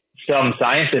seeing, some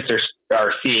scientists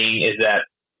are seeing, is that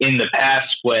in the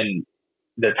past, when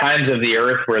the times of the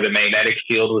earth where the magnetic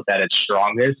field was at its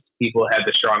strongest, people had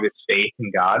the strongest faith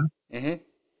in God. Mm-hmm.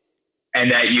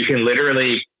 And that you can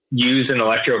literally use an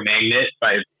electromagnet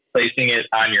by placing it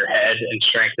on your head and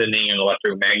strengthening an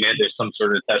electromagnet. There's some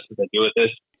sort of test that they do with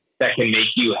this that can make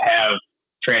you have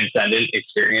transcendent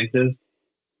experiences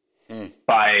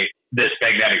by this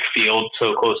magnetic field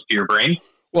so close to your brain.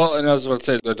 Well, and I was about to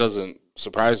say, that doesn't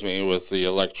surprise me with the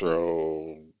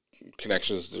electro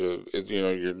connections to,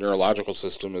 your neurological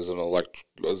system is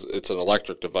it's an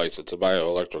electric device. It's a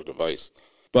bioelectric device.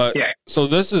 But yeah. So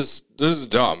this is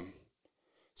dumb.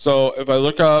 So if I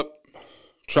look up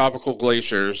tropical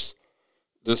glaciers,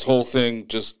 this whole thing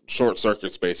just short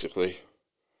circuits basically.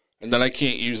 And then I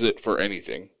can't use it for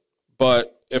anything.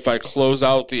 But if I close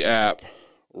out the app,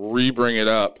 re-bring it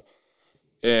up,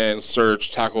 and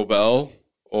search Taco Bell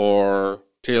or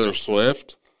Taylor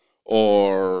Swift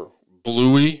or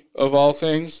Bluey of all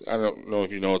things, I don't know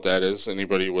if you know what that is.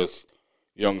 Anybody with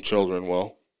young children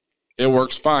will. It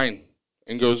works fine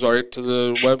and goes right to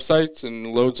the websites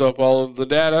and loads up all of the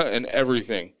data and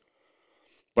everything.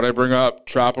 But I bring up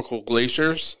tropical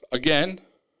glaciers again,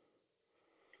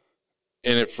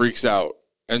 and it freaks out.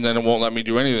 and then it won't let me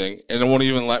do anything. And it won't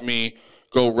even let me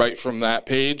go right from that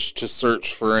page to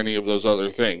search for any of those other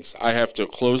things. I have to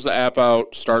close the app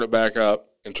out, start it back up,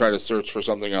 and try to search for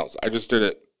something else. I just did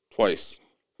it twice.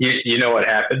 You know what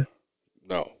happened?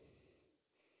 No.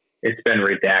 It's been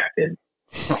redacted.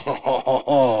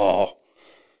 Oh,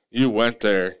 you went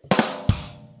there.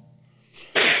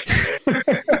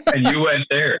 And you went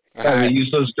there.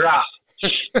 Use those drops.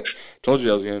 Told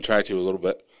you I was going to try to a little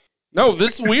bit. No,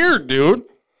 this is weird, dude.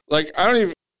 Like, I don't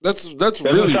even... That's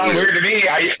really sound weird to me.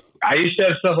 I used to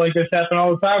have stuff like this happen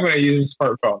all the time when I use a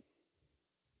smartphone.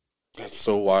 That's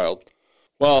so wild.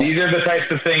 Well, these are the types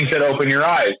of things that open your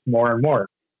eyes more and more.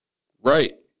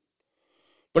 Right.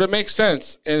 But it makes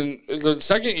sense. And the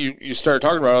second you started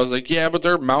talking about it, I was like, yeah, but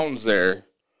there are mountains there.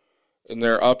 And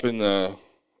they're up in the,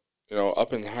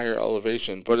 up in higher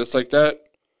elevation. But it's like that,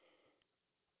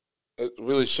 it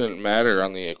really shouldn't matter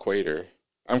on the equator.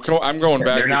 I'm going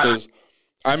back because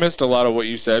I missed a lot of what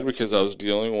you said because I was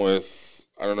dealing with,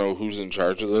 I don't know who's in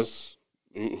charge of this.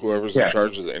 Whoever's in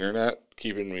charge of the internet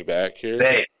keeping me back here.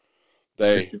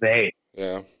 They.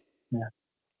 Yeah.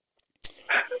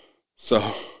 So,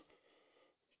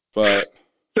 but.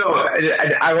 So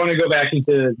I want to go back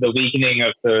into the weakening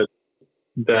of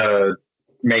the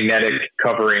magnetic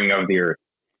covering of the Earth.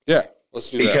 Yeah, let's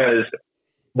do that. Because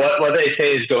what they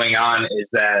say is going on is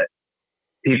that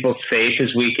people's faith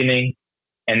is weakening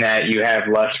and that you have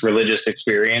less religious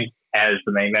experience as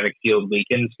the magnetic field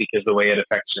weakens because of the way it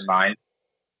affects your mind.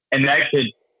 And that could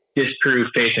disprove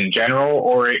faith in general,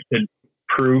 or it could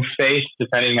prove faith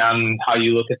depending on how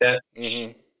you look at that.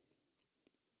 Mm-hmm.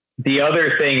 The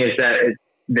other thing is that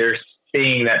they're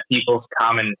seeing that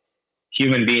human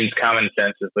beings' common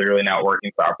sense is literally not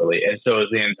working properly, and so is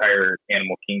the entire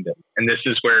animal kingdom. And this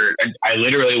is where I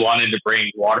literally wanted to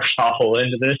bring waterfowl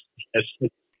into this.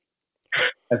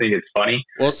 I think it's funny.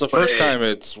 Well, it's the first time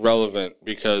it's relevant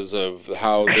because of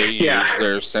how they use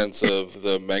their sense of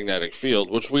the magnetic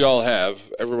field, which we all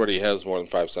have. Everybody has more than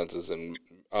 5 senses, and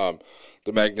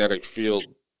the magnetic field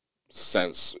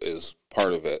sense is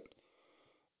part of it.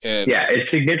 And it's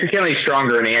significantly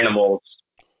stronger in animals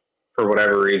for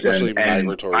whatever reason. Especially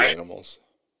migratory animals.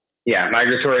 Yeah,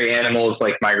 migratory animals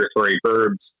like migratory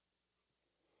birds,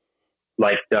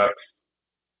 like ducks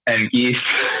and geese,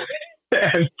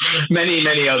 and many,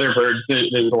 many other birds.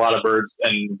 There's a lot of birds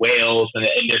and whales and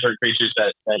different creatures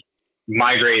that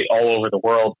migrate all over the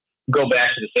world, go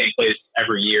back to the same place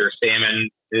every year. Salmon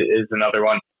is another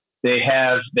one. They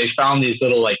found these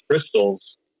little like crystals.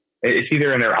 It's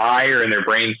either in their eye or in their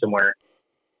brain somewhere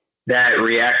that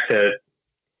react to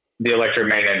the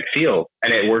electromagnetic field,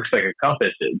 and it works like a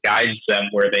compass. It guides them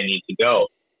where they need to go.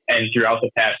 And throughout the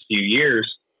past few years,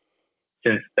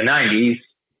 since the 90s,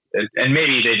 and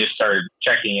maybe they just started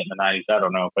checking it in the 90s, I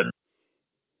don't know, but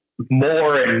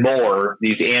more and more,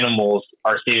 these animals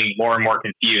are seeming more and more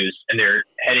confused, and they're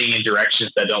heading in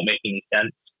directions that don't make any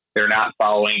sense. They're not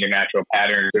following their natural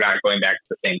patterns. They're not going back to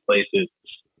the same places.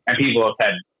 And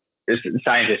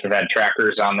scientists have had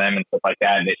trackers on them and stuff like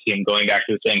that, and they see them going back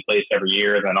to the same place every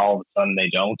year, and then all of a sudden they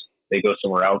don't. They go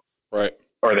somewhere else. Right.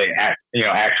 Or they act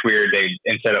weird. They,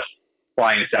 instead of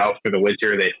flying south through the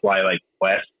winter, they fly like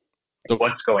west.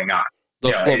 What's going on?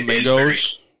 The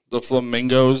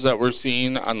flamingos that we're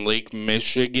seeing on Lake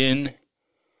Michigan.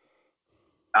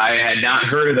 I had not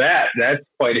heard of that. That's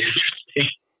quite interesting.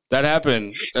 That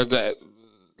happened at that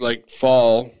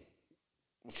fall,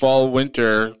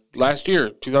 winter last year,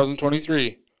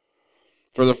 2023.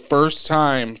 For the first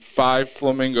time, 5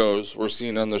 flamingos were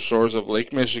seen on the shores of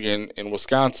Lake Michigan in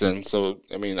Wisconsin. So,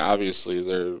 I mean, obviously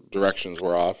their directions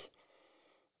were off.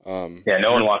 No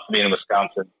one wants to be in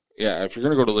Wisconsin. Yeah, if you're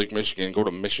going to go to Lake Michigan, go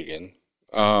to Michigan.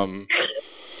 But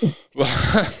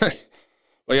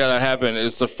yeah, that happened.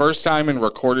 It's the first time in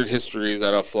recorded history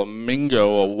that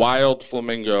a wild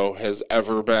flamingo, has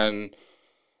ever been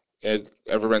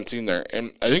seen there.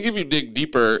 And I think if you dig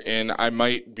deeper, and I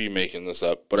might be making this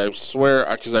up, but I swear,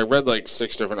 because I read like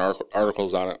 6 different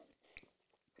articles on it,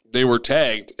 they were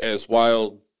tagged as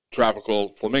wild tropical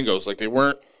flamingos. Like, they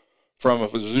weren't from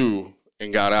a zoo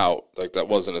and got out. Like, that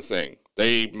wasn't a thing.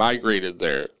 They migrated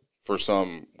there for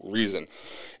some reason.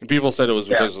 And people said it was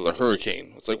because of the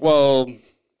hurricane. It's like, well,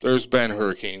 there's been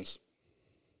hurricanes.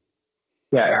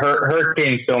 Yeah,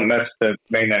 hurricanes don't mess the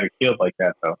magnetic field like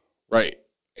that, though. Right.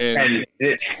 And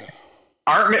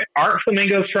aren't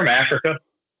flamingos from Africa?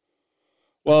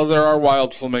 Well, there are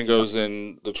wild flamingos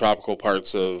in the tropical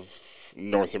parts of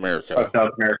North America. Oh,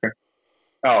 South America.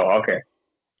 Oh, okay.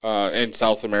 And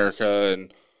South America,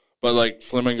 but like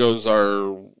flamingos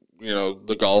are,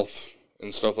 the Gulf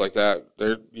and stuff like that.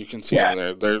 You can see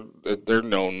them there. They're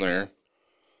known there.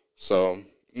 So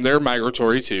they're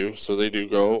migratory too, so they do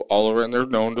go all over, and they're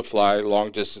known to fly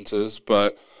long distances,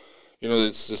 but, you know,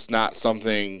 it's just not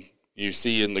something you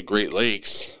see in the Great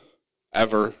Lakes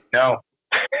ever. No.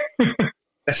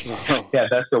 So, Yeah,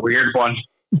 that's a weird one.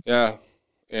 yeah,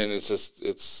 and it's just,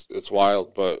 it's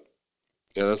wild, but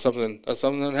yeah, that's something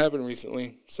that happened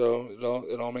recently, so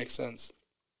it all makes sense.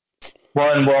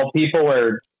 Well, and while people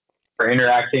are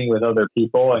interacting with other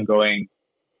people and going,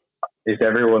 is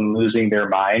everyone losing their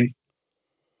mind?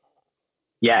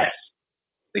 Yes.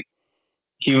 Like,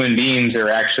 human beings are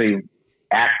actually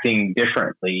acting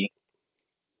differently.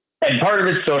 And part of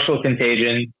it's social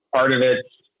contagion. Part of it's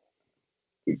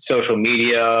social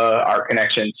media, our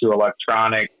connection to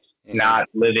electronics, not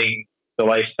living the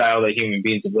lifestyle that human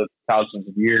beings have lived for thousands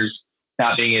of years,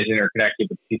 not being as interconnected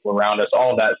with people around us,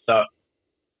 all that stuff.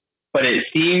 But it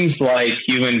seems like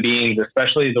human beings,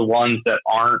 especially the ones that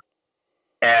aren't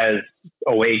as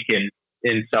awakened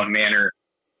in some manner,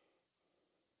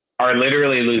 are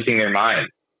literally losing their mind.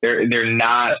 They're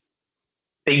not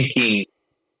thinking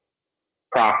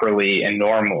properly and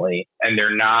normally, and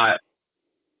they're not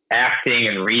acting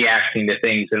and reacting to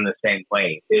things in the same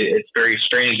way. It's very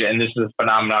strange, and this is a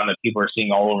phenomenon that people are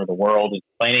seeing all over the world and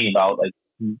complaining about. Like,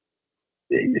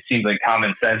 it seems like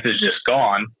common sense is just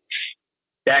gone.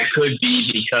 That could be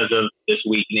because of this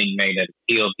weakening magnetic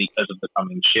field because of the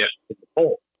coming shift to the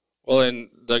pole. Well, and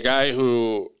the guy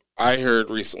who I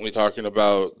heard recently talking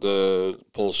about the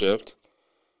pole shift,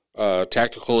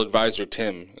 Tactical Advisor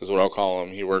Tim is what I'll call him.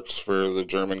 He works for the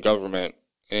German government,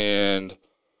 and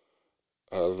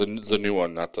the new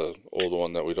one, not the old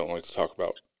one that we don't like to talk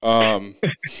about.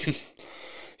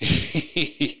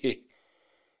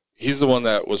 He's the one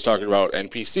that was talking about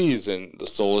NPCs and the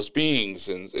soulless beings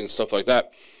and stuff like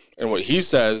that. And what he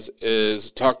says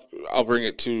is, I'll bring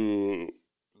it to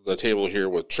the table here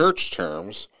with church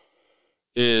terms,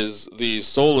 is these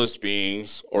soulless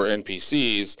beings or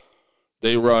NPCs,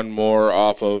 they run more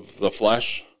off of the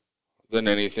flesh than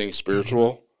anything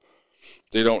spiritual.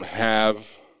 They don't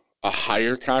have a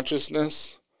higher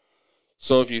consciousness.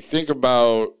 So if you think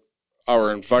about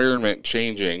our environment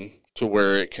changing to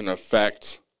where it can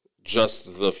affect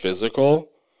just the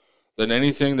physical, then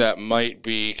anything that might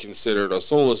be considered a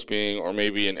soulless being or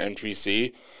maybe an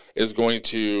NPC is going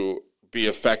to be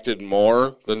affected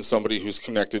more than somebody who's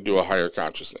connected to a higher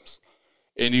consciousness.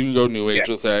 And you can go New Age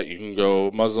with that. You can go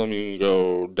Muslim. You can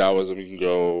go Taoism. You can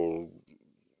go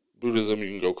Buddhism. You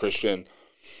can go Christian.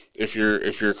 If you're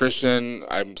a Christian,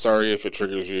 I'm sorry if it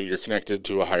triggers you. You're connected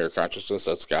to a higher consciousness.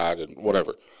 That's God and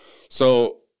whatever.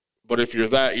 So, but if you're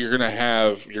that, you're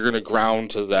going to ground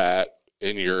to that,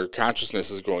 and your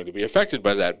consciousness is going to be affected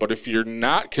by that. But if you're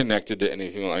not connected to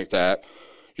anything like that,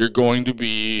 you're going to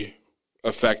be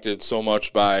affected so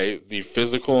much by the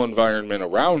physical environment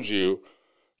around you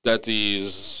that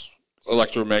these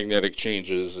electromagnetic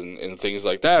changes and things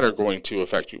like that are going to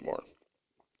affect you more.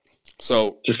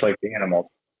 So just like the animals.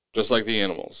 Just like the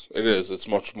animals. It is. It's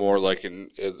much more like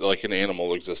an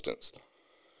animal existence.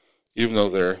 Even though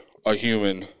they're a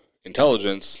human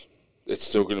intelligence, it's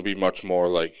still going to be much more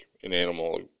like an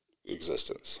animal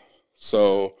existence.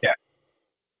 So yeah.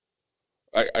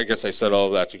 I guess I said all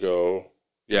of that to go,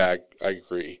 yeah, I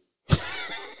agree.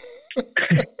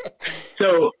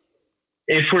 So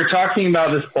if we're talking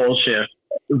about this pole shift,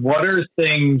 what are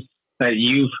things that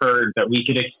you've heard that we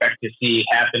could expect to see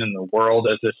happen in the world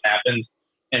as this happens?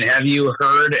 And have you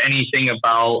heard anything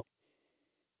about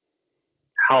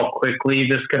how quickly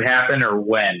this could happen or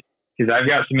when? Because I've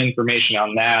got some information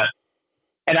on that.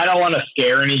 And I don't want to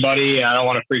scare anybody. I don't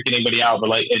want to freak anybody out.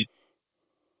 But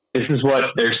this is what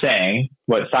they're saying,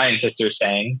 what scientists are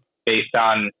saying, based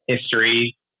on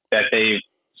history that they've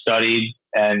studied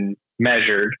and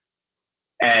measured.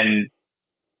 And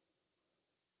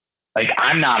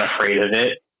I'm not afraid of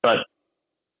it, but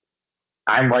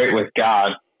I'm right with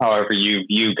God. However you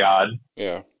view God,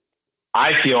 yeah,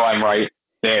 I feel I'm right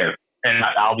there, and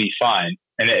I'll be fine.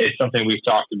 And it's something we've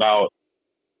talked about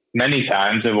many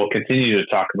times, and we'll continue to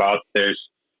talk about. There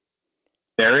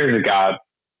is a God,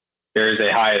 there is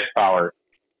a highest power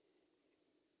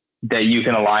that you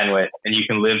can align with, and you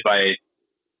can live by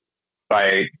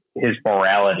His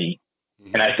morality.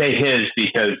 Mm-hmm. And I say His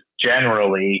because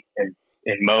generally,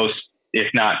 in most,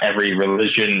 if not every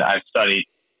religion I've studied,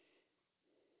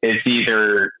 it's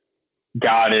either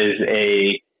God is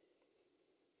a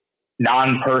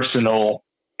non-personal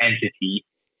entity,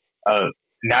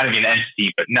 not even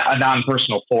entity, but a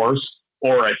non-personal force,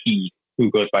 or a He who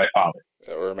goes by Father.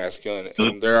 Or a masculine.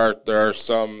 And there are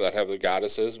some that have the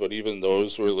goddesses, but even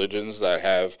those religions that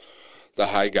have the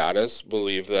high goddess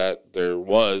believe that there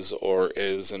was or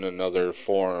is in another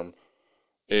form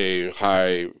a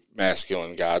high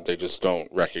masculine god. They just don't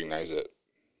recognize it.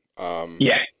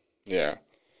 Yeah.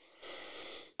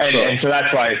 And so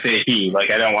that's why I say he. Like,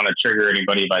 I don't want to trigger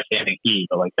anybody by saying he,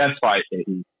 but like that's why I say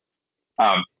he.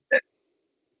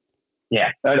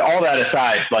 Yeah. All that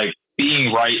aside, like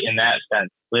being right in that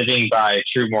sense, living by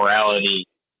true morality,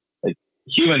 like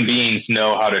human beings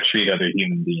know how to treat other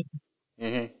human beings,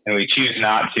 and we choose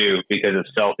not to because of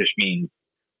selfish means,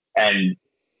 and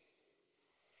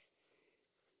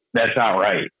that's not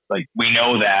right. Like we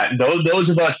know that those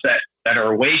of us that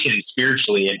are awakened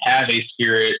spiritually and have a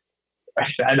spirit.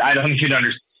 I don't even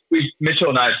understand. Mitchell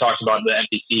and I have talked about the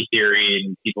NPC theory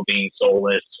and people being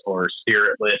soulless or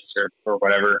spiritless or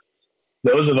whatever.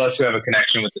 Those of us who have a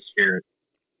connection with the spirit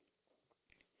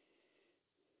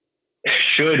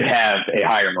should have a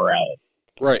higher morality.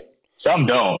 Right. Some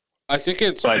don't. I think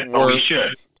it's but worth. We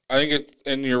should. I think it,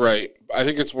 and you're right. I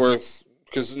think it's worth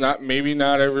because maybe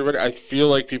not everybody. I feel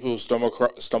like people who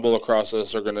stumble across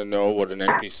this are going to know what an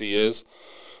NPC is.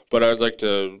 But I'd like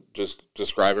to just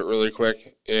describe it really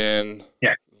quick. And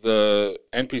the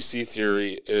NPC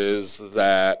theory is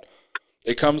that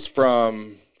it comes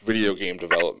from video game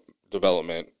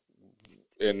development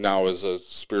and now is a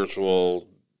spiritual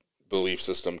belief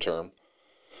system term.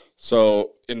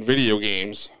 So in video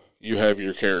games, you have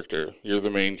your character. You're the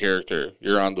main character.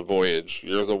 You're on the voyage.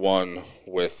 You're the one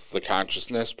with the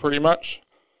consciousness, pretty much.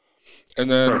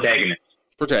 And then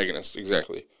protagonist,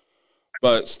 exactly.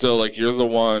 But still, like, you're the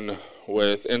one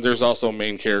with, and there's also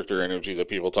main character energy that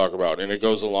people talk about, and it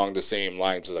goes along the same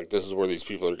lines. Like, this is where these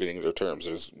people are getting their terms.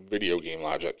 There's video game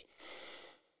logic.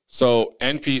 So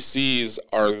NPCs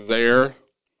are there.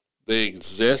 They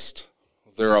exist.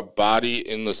 They're a body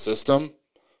in the system,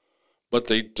 but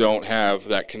they don't have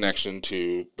that connection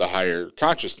to the higher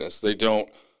consciousness. They're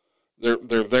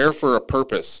there for a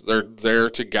purpose. They're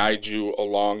there to guide you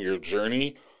along your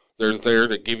journey. They're there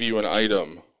to give you an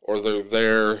item, or they're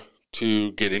there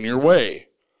to get in your way.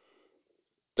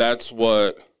 That's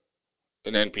what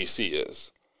an NPC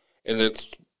is. And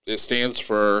it stands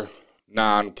for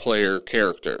non-player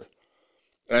character.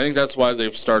 And I think that's why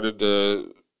they've started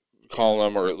to call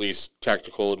them, or at least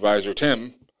Tactical Advisor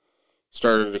Tim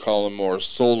started to call them more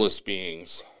soulless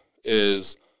beings,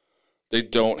 is they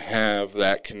don't have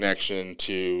that connection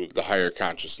to the higher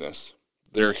consciousness.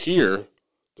 They're here.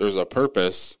 There's a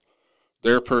purpose.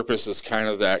 Their purpose is kind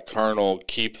of that carnal,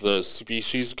 keep the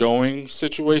species going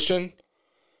situation.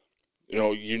 You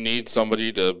know, you need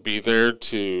somebody to be there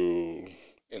to,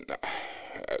 and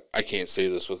I can't say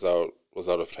this without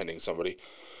offending somebody,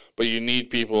 but you need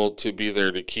people to be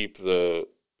there to keep the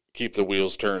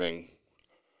wheels turning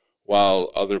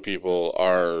while other people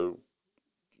are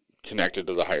connected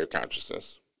to the higher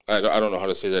consciousness. I don't know how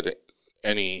to say that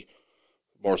any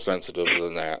more sensitive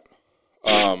than that.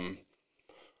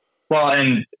 Well,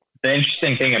 and the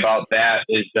interesting thing about that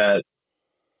is that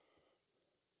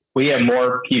we have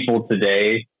more people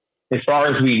today. As far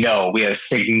as we know, we have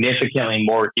significantly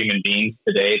more human beings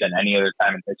today than any other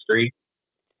time in history.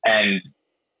 And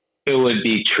it would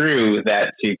be true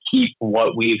that to keep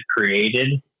what we've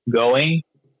created going,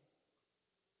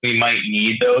 we might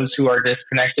need those who are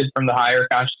disconnected from the higher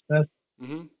consciousness.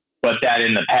 Mm-hmm. But that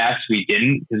in the past we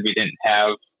didn't, because we didn't have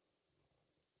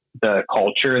the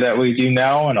culture that we do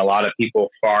now, and a lot of people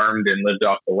farmed and lived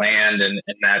off the land and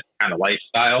that kind of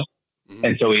lifestyle. Mm-hmm.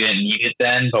 And so we didn't need it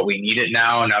then, but we need it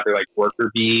now. And now they're like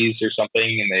worker bees or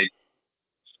something, and they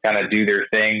kind of do their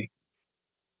thing.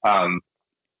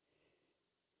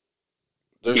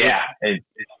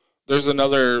 There's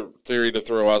another theory to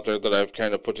throw out there that I've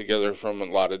kind of put together from a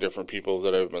lot of different people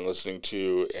that I've been listening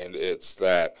to, and it's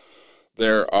that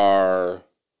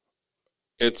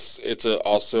it's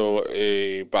also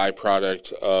a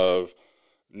byproduct of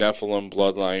Nephilim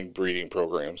bloodline breeding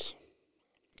programs.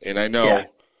 And I know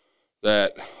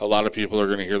that a lot of people are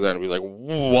going to hear that and be like,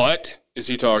 what is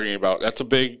he talking about? That's a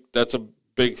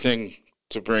big thing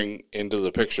to bring into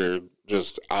the picture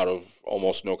just out of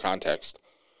almost no context.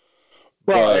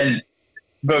 Well,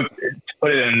 but to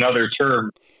put it in another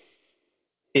term,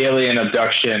 alien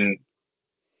abduction,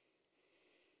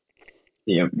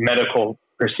 medical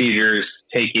procedures,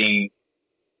 taking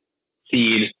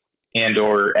seed and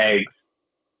or eggs,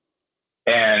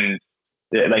 and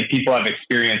like people have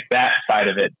experienced that side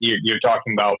of it. You're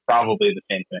talking about probably the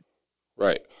same thing.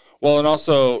 Right. Well, and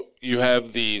also you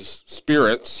have these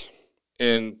spirits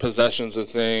in possessions of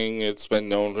thing. It's been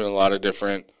known in a lot of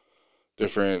different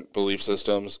belief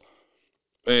systems.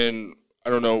 And I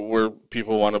don't know where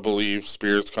people want to believe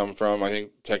spirits come from. I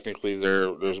think technically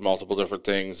there's multiple different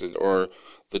things, or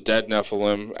the dead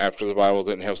Nephilim after the Bible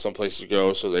didn't have some place to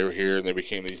go, so they were here and they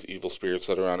became these evil spirits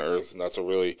that are on Earth, and that's a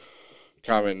really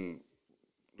common,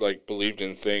 like, believed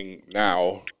in thing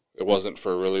now. It wasn't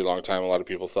for a really long time. A lot of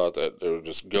people thought that they were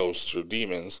just ghosts or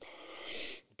demons.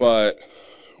 But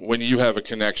when you have a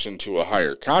connection to a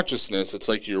higher consciousness, it's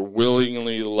like you're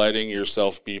willingly letting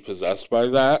yourself be possessed by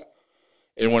that.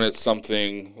 And when it's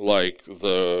something like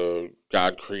the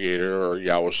God creator or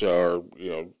Yahusha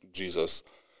or, Jesus,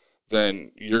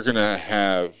 then you're going to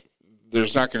have,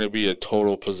 there's not going to be a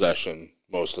total possession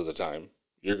most of the time.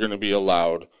 You're going to be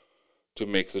allowed to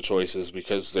make the choices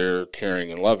because they're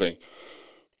caring and loving.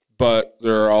 But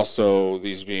there are also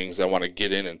these beings that want to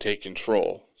get in and take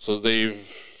control. So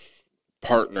they've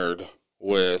partnered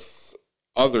with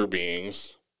other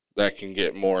beings that can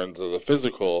get more into the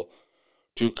physical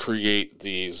to create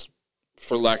these,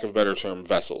 for lack of a better term,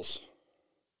 vessels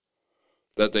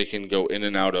that they can go in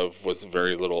and out of with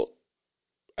very little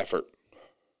effort.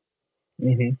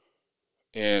 Mm-hmm.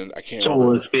 And I can't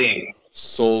Soulless beings.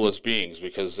 Soulless beings,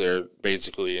 because they're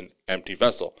basically an empty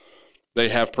vessel. They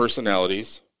have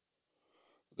personalities.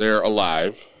 They're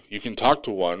alive. You can talk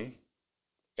to one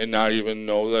and not even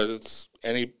know that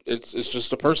it's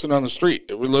just a person on the street.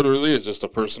 It literally is just a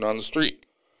person on the street.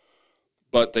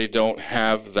 But they don't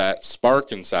have that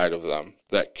spark inside of them,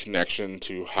 that connection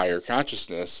to higher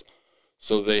consciousness.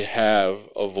 So they have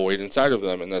a void inside of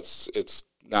them. And it's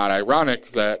not ironic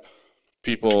that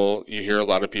you hear a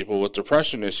lot of people with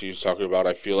depression issues talking about,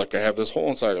 I feel like I have this hole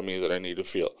inside of me that I need to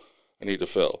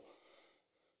fill.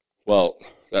 Well,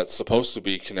 that's supposed to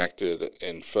be connected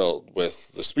and filled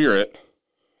with the spirit,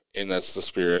 and that's the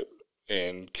spirit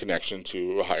in connection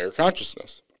to a higher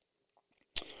consciousness.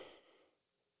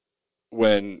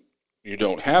 When you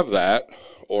don't have that,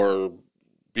 or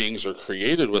beings are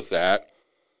created with that,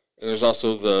 and there's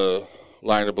also the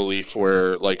line of belief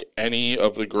where, like, any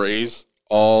of the grays,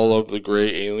 all of the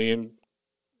gray alien,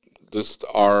 just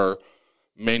are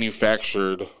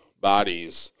manufactured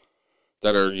bodies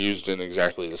that are used in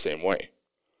exactly the same way.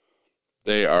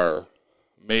 They are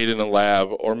made in a lab,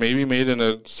 or maybe made in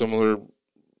a similar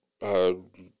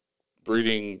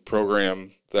breeding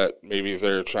program that maybe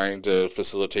they're trying to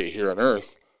facilitate here on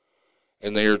Earth,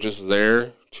 and they are just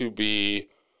there to be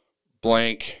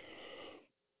blank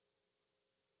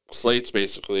slates,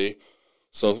 basically,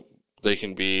 so they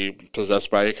can be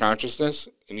possessed by a consciousness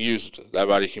and used. That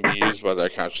body can be used by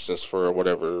that consciousness for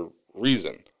whatever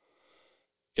reason.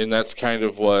 And that's kind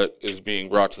of what is being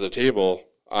brought to the table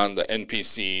on the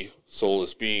NPC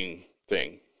soulless being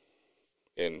thing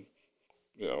in,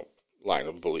 line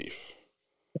of belief.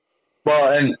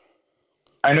 Well, and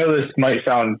I know this might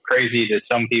sound crazy to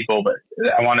some people, but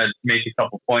I want to make a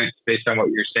couple points based on what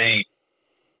you're saying.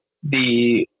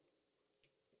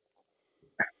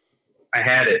 I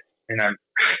had it, and I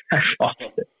lost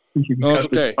it. No, it's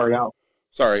okay. Part out.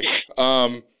 Sorry.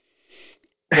 Well,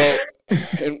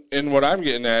 and what I'm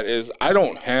getting at is I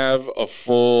don't have a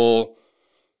full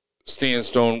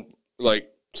standstone,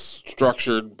 like,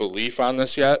 structured belief on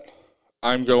this yet.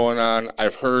 I'm going on.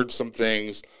 I've heard some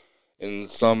things, and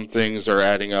some things are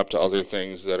adding up to other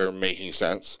things that are making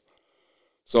sense.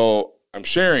 So I'm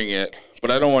sharing it,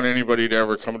 but I don't want anybody to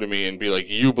ever come to me and be like,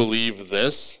 you believe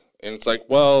this? And it's like,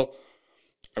 well,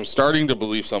 I'm starting to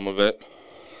believe some of it.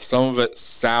 Some of it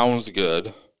sounds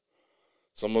good.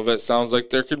 Some of it sounds like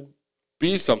there could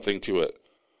be something to it.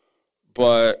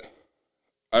 But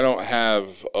I don't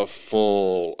have a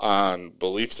full-on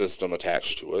belief system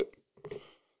attached to it.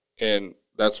 And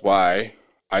that's why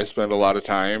I spend a lot of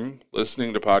time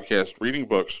listening to podcasts, reading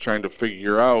books, trying to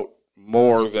figure out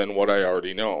more than what I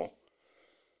already know.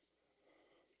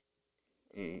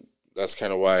 And that's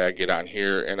kind of why I get on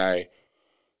here, and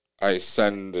I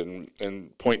send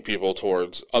and point people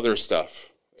towards other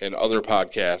stuff and other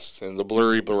podcasts and the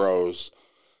Blurry Bros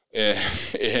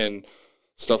and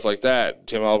stuff like that,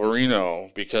 Tim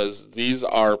Alberino, because these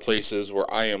are places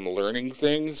where I am learning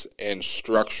things and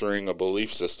structuring a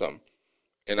belief system.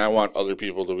 And I want other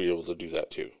people to be able to do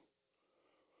that too.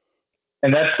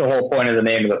 And that's the whole point of the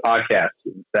name of the podcast,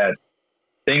 is that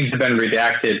things have been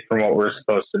redacted from what we're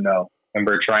supposed to know, and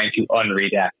we're trying to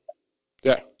unredact them.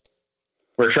 Yeah.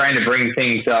 We're trying to bring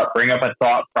things up, bring up a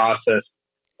thought process,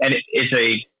 and it's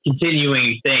a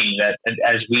continuing thing that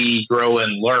as we grow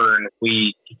and learn,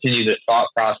 we continue this thought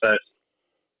process,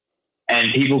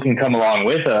 and people can come along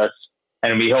with us.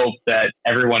 And we hope that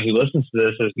everyone who listens to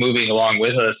this is moving along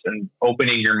with us and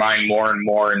opening your mind more and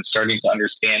more and starting to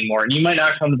understand more. And you might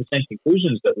not come to the same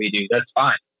conclusions that we do. That's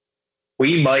fine.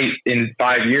 We might in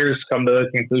 5 years come to the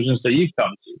conclusions that you've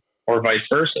come to, or vice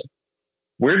versa.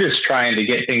 We're just trying to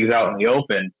get things out in the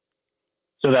open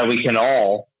so that we can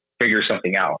all figure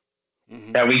something out,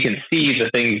 that we can see the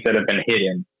things that have been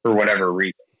hidden for whatever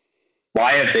reason.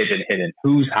 Why have they been hidden?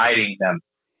 Who's hiding them?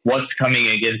 What's coming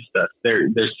against us? There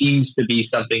seems to be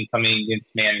something coming against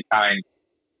mankind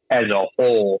as a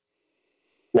whole.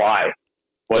 Why?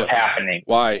 What's happening?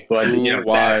 Why? But,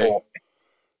 why?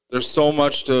 There's so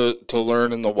much to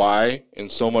learn in the why and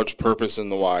so much purpose in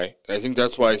the why. And I think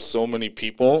that's why so many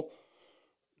people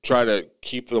try to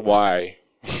keep the why.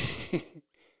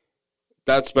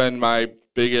 That's been my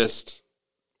biggest,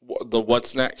 the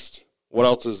what's next. What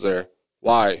else is there?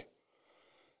 Why?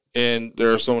 And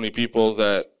there are so many people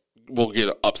that will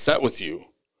get upset with you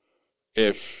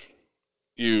if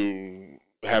you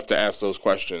have to ask those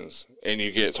questions and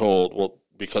you get told, well,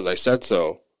 because I said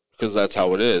so, because that's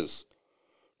how it is.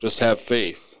 Just have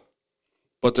faith.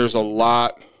 But there's a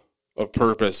lot of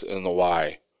purpose in the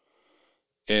why.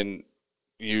 And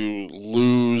you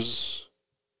lose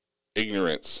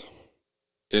ignorance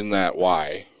in that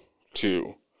why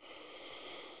too.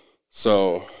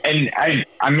 So, and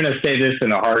I'm going to say this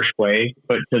in a harsh way,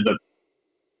 but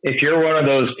if you're one of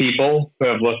those people who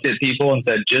have looked at people and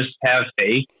said, just have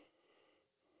faith,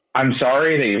 I'm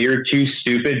sorry that you're too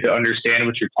stupid to understand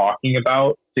what you're talking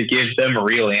about to give them a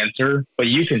real answer. But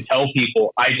you can tell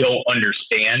people, I don't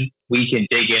understand. We can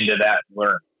dig into that and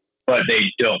learn, but they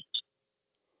don't.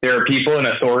 There are people in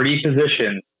authority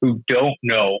positions who don't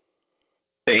know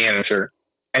the answer,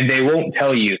 and they won't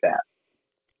tell you that.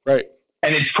 Right.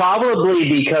 And it's probably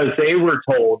because they were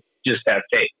told, just have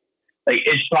faith. Like,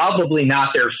 it's probably not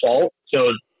their fault. So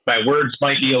my words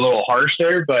might be a little harsh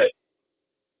there, but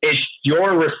it's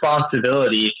your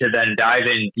responsibility to then dive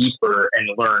in deeper and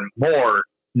learn more,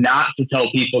 not to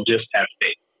tell people just have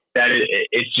faith.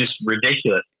 It's just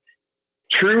ridiculous.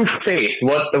 True faith,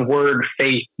 what the word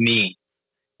faith means,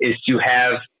 is to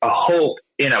have a hope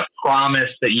in a promise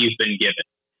that you've been given.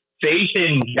 Faith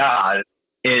in God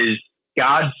is,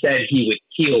 God said he would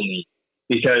heal me,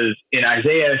 because in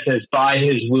Isaiah it says, by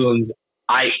his wounds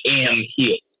I am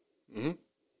healed. Mm-hmm.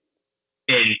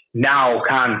 In now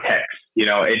context,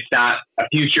 it's not a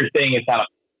future thing. It's not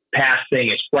a past thing.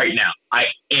 It's right now. I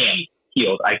am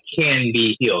healed. I can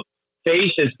be healed.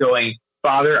 Faith is going,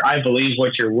 Father, I believe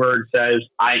what your word says.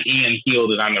 I am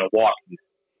healed, and I'm going to walk in it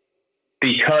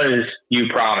because you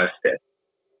promised it.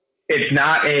 It's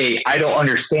not I don't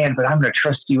understand, but I'm going to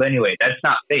trust you anyway. That's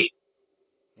not faith.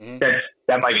 Mm-hmm.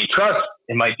 That might be trust.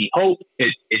 It might be hope.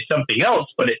 It's something else,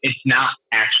 but it's not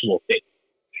actual faith.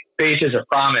 Faith is a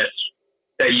promise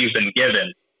that you've been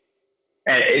given.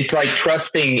 And it's like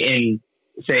trusting in,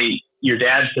 say, your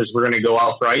dad says we're going to go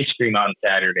out for ice cream on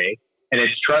Saturday, and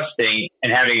it's trusting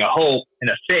and having a hope and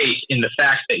a faith in the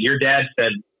fact that your dad said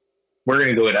we're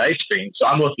going to go get ice cream. So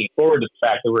I'm looking forward to the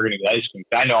fact that we're going to get ice cream.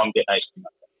 I know I'm getting ice cream.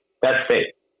 That's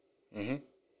faith. Mm-hmm.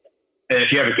 And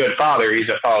if you have a good father, he's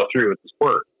going to follow through with his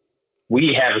word.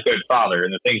 We have a good father,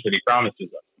 and the things that he promises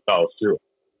us, he follows through.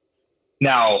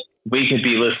 Now, we could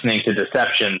be listening to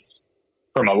deceptions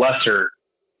from a lesser,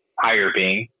 higher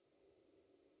being,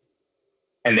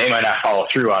 and they might not follow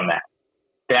through on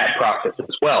that process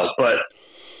as well. But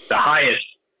the highest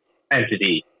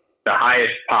entity, the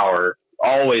highest power,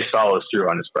 always follows through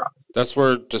on his promise. That's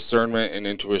where discernment and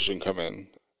intuition come in.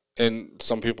 And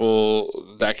some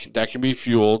people, that can be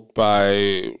fueled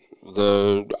by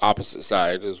the opposite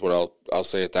side, is what I'll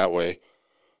say it that way.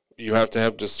 You have to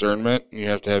have discernment, and you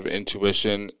have to have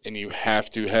intuition, and you have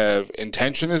to have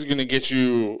intention is going to get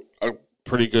you a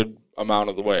pretty good amount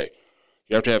of the way.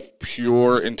 You have to have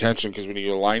pure intention, because when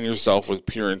you align yourself with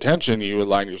pure intention, you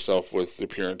align yourself with the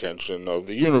pure intention of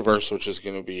the universe, which is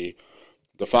going to be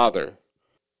the Father.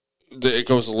 It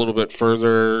goes a little bit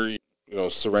further,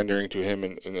 surrendering to him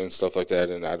and stuff like that,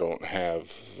 and I don't have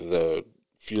the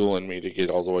fuel in me to get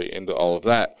all the way into all of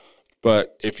that.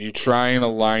 But if you try and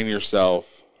align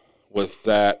yourself with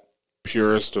that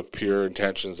purest of pure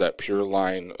intentions, that pure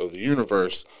line of the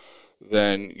universe,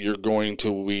 then you're going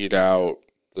to weed out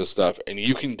the stuff, and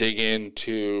you can dig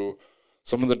into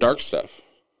some of the dark stuff.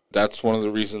 That's one of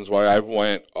the reasons why I've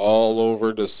went all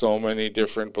over to so many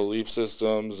different belief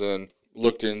systems and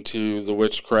looked into the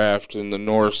witchcraft and the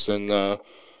Norse and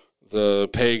the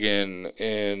pagan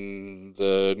and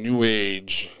the New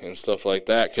Age and stuff like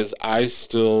that, because I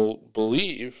still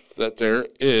believe that there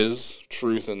is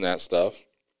truth in that stuff.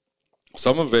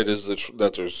 Some of it is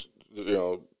that there's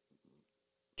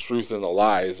truth in the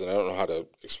lies, and I don't know how to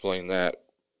explain that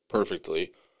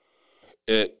perfectly.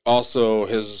 It also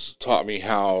has taught me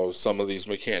how some of these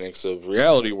mechanics of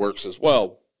reality works as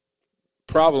well,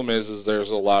 problem is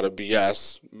there's a lot of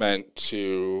BS meant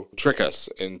to trick us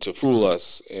and to fool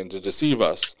us and to deceive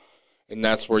us. And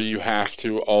that's where you have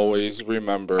to always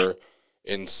remember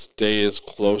and stay as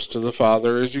close to the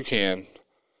Father as you can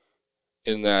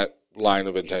in that line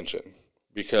of intention.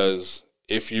 Because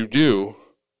if you do,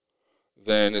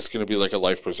 then it's going to be like a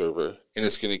life preserver, and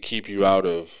it's going to keep you out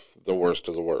of the worst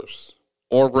of the worst,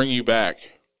 or bring you back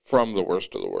from the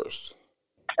worst of the worst.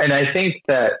 And I think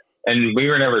that, and we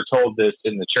were never told this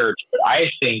in the church, but I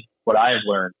think what I've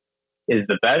learned is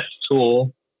the best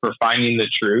tool for finding the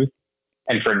truth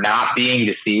and for not being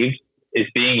deceived is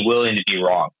being willing to be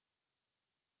wrong,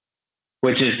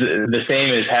 which is the same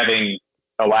as having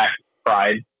a lack of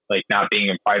pride, like not being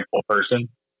a prideful person.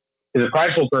 Because a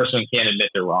prideful person can't admit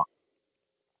they're wrong.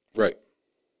 Right.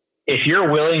 If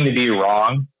you're willing to be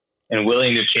wrong and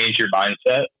willing to change your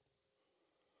mindset,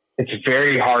 it's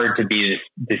very hard to be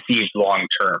deceived long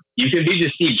term. You can be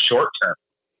deceived short term.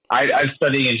 I've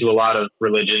studied into a lot of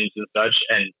religions and such,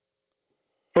 and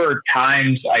for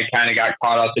times I kind of got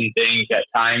caught up in things at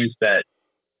times that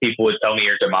people would tell me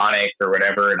are demonic or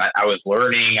whatever, and I was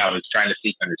learning. I was trying to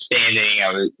seek understanding.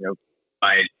 I was,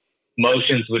 my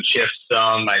emotions would shift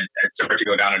some. I'd start to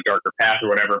go down a darker path or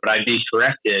whatever, but I'd be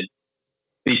corrected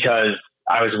because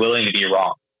I was willing to be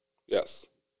wrong. Yes.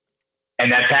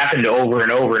 And that's happened over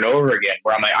and over and over again,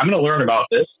 where I'm like, I'm going to learn about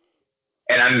this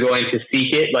and I'm going to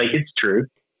seek it like it's true.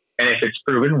 And if it's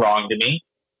proven wrong to me,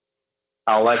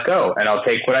 I'll let go, and I'll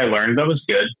take what I learned that was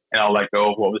good and I'll let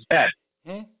go of what was bad.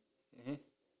 Mm-hmm.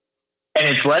 And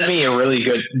it's led me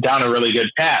down a really good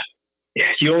path.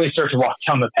 You only start to walk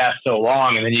down the path so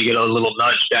long, and then you get a little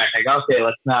nudge back, like, okay,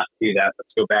 let's not do that. Let's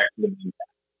go back to the main path.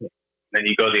 And then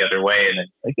you go the other way, and then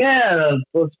it's like, yeah,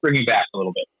 let's bring you back a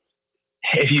little bit.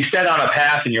 If you set on a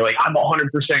path and you're like, I'm 100%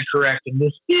 correct, and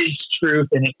this is truth,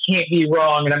 and it can't be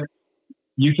wrong, and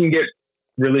you can get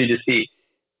really deceived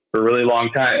for a really long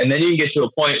time. And then you can get to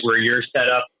a point where you're set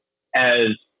up as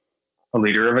a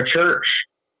leader of a church,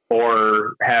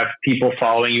 or have people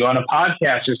following you on a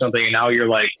podcast or something. And now you're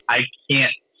like, I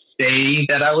can't say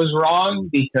that I was wrong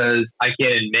because I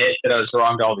can't admit that I was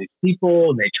wrong to all these people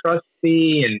and they trust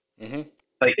me. And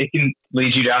like, it can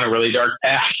lead you down a really dark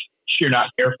path if you're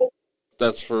not careful.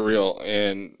 That's for real.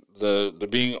 And the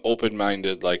being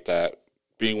open-minded like that,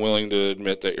 being willing to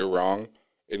admit that you're wrong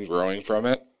and growing from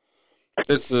it,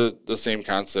 it's the same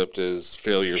concept as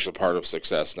failure is a part of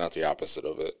success, not the opposite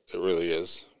of it. It really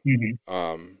is.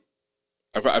 Mm-hmm.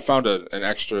 I found an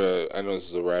extra, I know this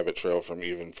is a rabbit trail from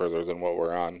even further than what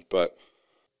we're on, but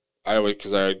I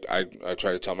try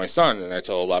to tell my son, and I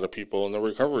tell a lot of people in the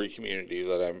recovery community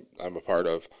that I'm a part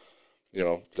of,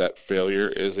 that failure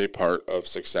is a part of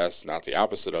success, not the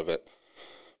opposite of it.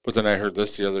 But then I heard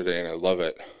this the other day, and I love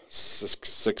it.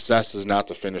 Success is not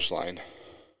the finish line.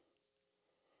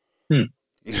 I'm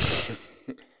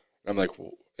like,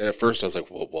 and at first I was like,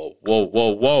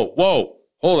 whoa,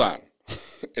 hold on.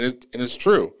 And it's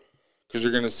true, because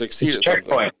you're going to succeed at something.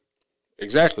 Checkpoint.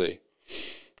 Exactly.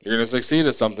 You're going to succeed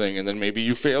at something, and then maybe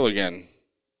you fail again.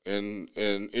 And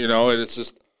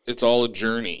it's all a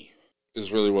journey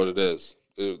is really what it is.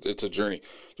 It's a journey.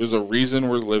 There's a reason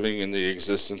we're living in the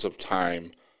existence of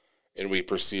time, and we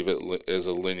perceive it as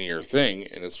a linear thing,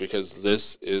 and it's because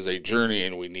this is a journey,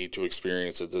 and we need to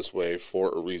experience it this way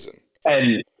for a reason.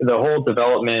 And the whole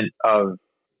development of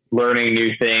learning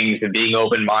new things and being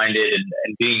open-minded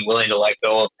and being willing to let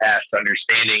go of past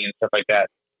understanding and stuff like that.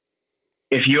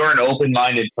 If you're an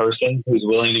open-minded person who's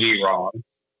willing to be wrong,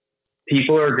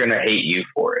 people are going to hate you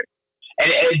for it.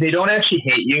 And they don't actually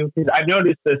hate you, because I've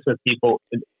noticed this with people.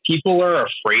 People are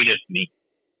afraid of me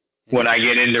when I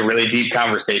get into really deep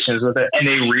conversations with it, and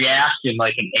they react in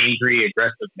like an angry,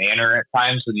 aggressive manner at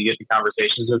times when you get to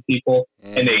conversations with people,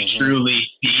 and they truly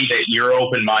see that you're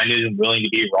open-minded and willing to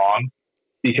be wrong,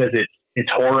 because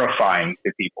it's horrifying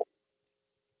to people,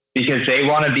 because they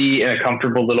want to be in a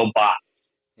comfortable little box.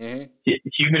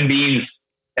 Human beings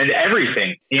and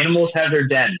everything, animals have their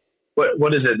den.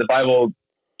 What is it? The Bible,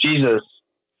 Jesus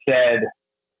said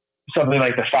something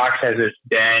like the fox has its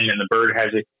den and the bird has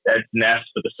its nest,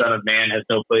 but the Son of Man has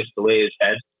no place to lay his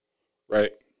head.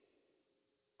 Right.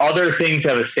 Other things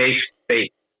have a safe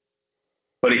space,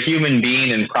 but a human being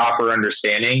in proper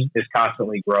understanding is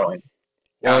constantly growing,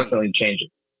 constantly changing.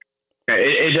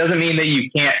 It doesn't mean that you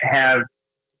can't have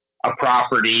a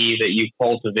property that you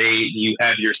cultivate, you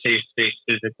have your safe space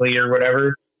physically or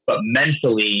whatever, but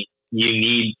mentally you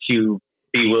need to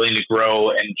be willing to grow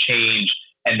and change.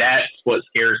 And that's what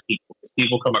scares people.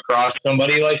 People come across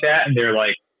somebody like that and they're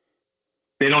like,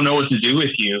 they don't know what to do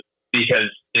with you, because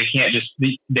they can't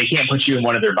put you in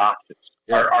one of their boxes.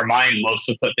 Yeah. Our mind loves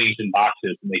to put things in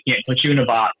boxes, and they can't put you in a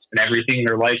box, and everything in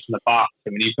their life's in a box.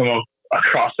 And when you come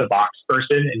across a box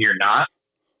person and you're not,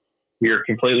 you're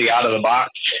completely out of the box,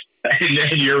 and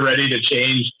then you're ready to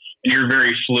change, and you're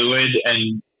very fluid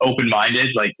and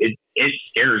open-minded. Like it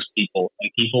scares people,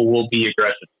 and people will be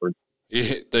aggressive towards you.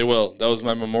 Yeah, they will. That was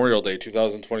my Memorial Day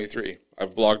 2023.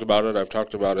 I've blogged about it. I've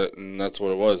talked about it, and that's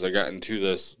what it was. I got into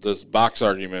this box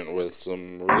argument with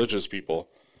some religious people.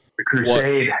 The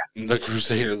crusade. The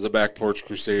Crusaders, the back porch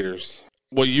Crusaders.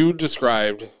 What you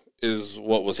described is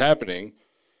what was happening,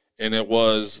 and it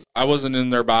was, I wasn't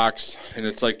in their box, and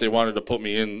it's like they wanted to put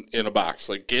me in a box.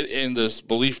 Like, get in this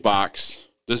belief box.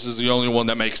 This is the only one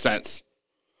that makes sense.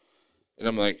 And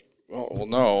I'm like, oh, well,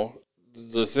 no.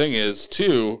 The thing is,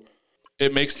 too,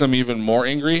 it makes them even more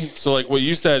angry. So, like, what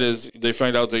you said is they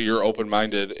find out that you're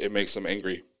open-minded, it makes them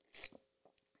angry.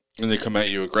 And they come at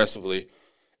you aggressively.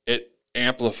 It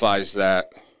amplifies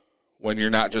that when you're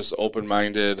not just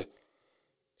open-minded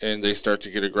and they start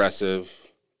to get aggressive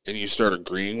and you start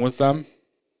agreeing with them.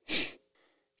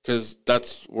 Because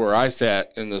that's where I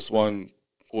sat in this one,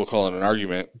 we'll call it an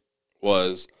argument,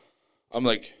 was I'm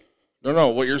like, no,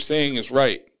 what you're saying is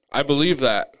right. I believe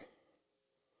that.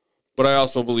 But I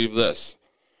also believe this.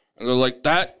 And they're like,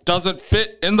 that doesn't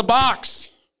fit in the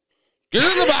box. Get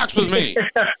in the box with me.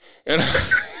 and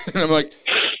I'm like,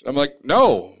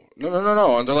 no.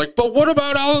 And they're like, but what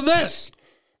about all of this?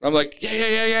 And I'm like,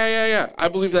 yeah. I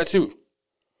believe that too.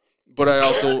 But I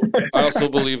also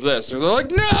believe this. And they're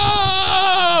like,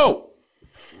 no!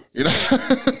 You know,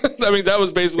 I mean, that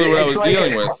was basically what I was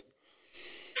dealing with.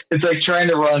 It's like trying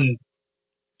to run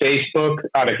Facebook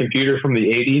on a computer from the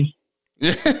 80s.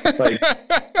 Like,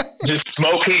 just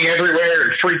smoking everywhere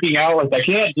and freaking out. Like, I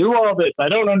can't do all this. I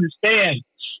don't understand.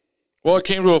 Well, it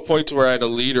came to a point to where I had a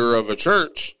leader of a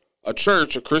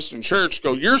Christian church,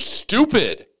 go, you're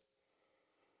stupid.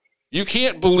 You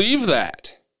can't believe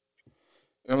that.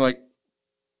 And I'm like,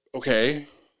 okay,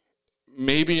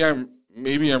 maybe I'm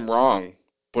wrong,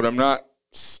 but I'm not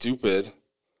stupid.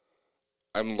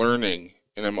 I'm learning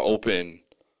and I'm open,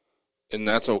 and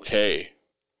that's okay.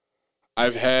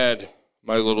 I've had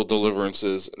my little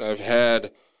deliverances, and I've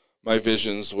had my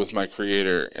visions with my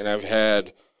Creator, and I've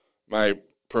had my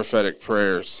prophetic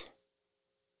prayers,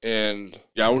 and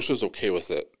Yahushua was okay with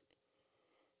it.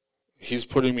 He's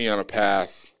putting me on a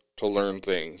path to learn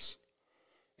things,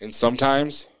 and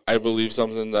sometimes I believe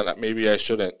something that maybe I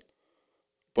shouldn't,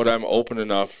 but I'm open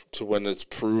enough to when it's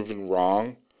proven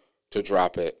wrong to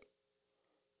drop it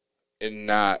and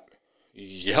not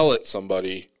yell at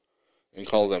somebody and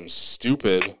call them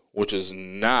stupid, which is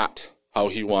not how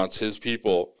he wants his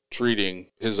people treating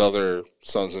his other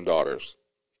sons and daughters,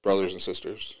 brothers and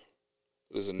sisters.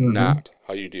 It is not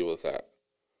how you deal with that.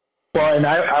 Well, and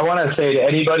I want to say to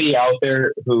anybody out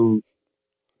there who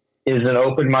is an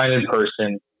open-minded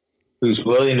person, who's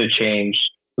willing to change,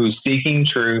 who's seeking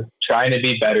truth, trying to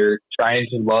be better, trying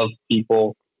to love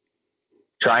people,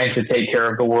 trying to take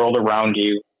care of the world around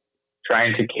you,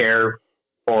 trying to care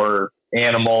for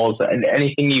animals and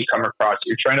anything you come across.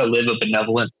 You're trying to live a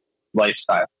benevolent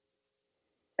lifestyle,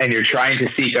 and you're trying to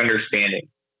seek understanding.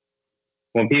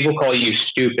 When people call you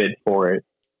stupid for it,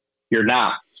 you're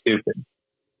not stupid.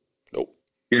 Nope.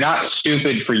 You're not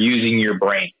stupid for using your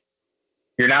brain.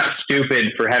 You're not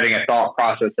stupid for having a thought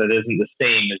process that isn't the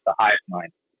same as the hive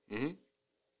mind. Mm-hmm.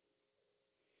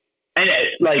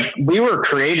 And we were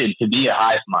created to be a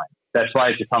hive mind. That's why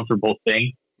it's a comfortable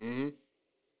thing. Mm-hmm.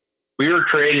 We were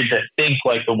created to think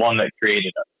like the one that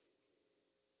created us.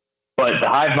 But the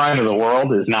hive mind of the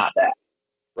world is not that.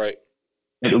 Right.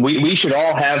 We should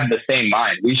all have the same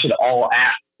mind. We should all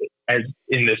act as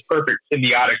in this perfect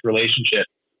symbiotic relationship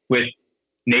with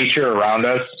nature around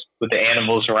us, with the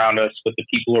animals around us, with the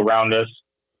people around us.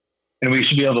 And we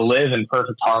should be able to live in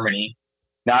perfect harmony,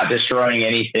 not destroying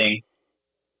anything,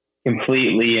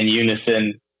 completely in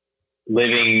unison,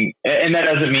 living. And that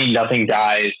doesn't mean nothing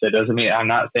dies. That doesn't mean, I'm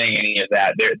not saying any of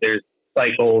that. There's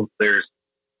cycles. There's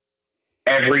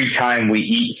every time we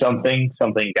eat something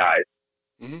dies.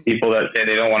 Mm-hmm. People that say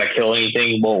they don't want to kill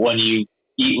anything. Well, when you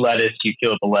eat lettuce, you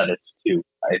kill the lettuce too.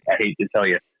 I hate to tell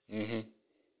you. Mm-hmm.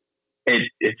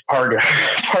 It's part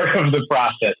of the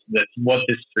process. That's what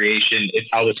this creation, it's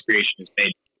how this creation is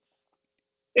made.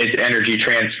 It's energy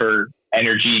transfer.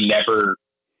 Energy never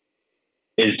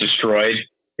is destroyed.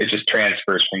 It just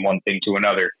transfers from one thing to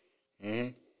another. Mm-hmm.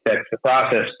 That's the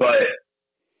process. But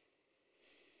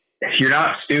you're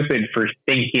not stupid for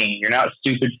thinking. You're not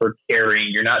stupid for caring.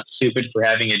 You're not stupid for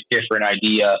having a different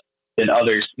idea than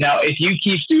others. Now, if you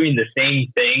keep doing the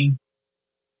same thing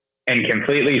and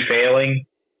completely failing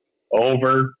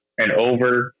over and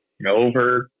over and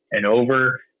over and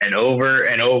over and over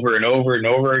and over and over and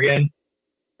over again,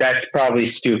 that's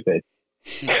probably stupid.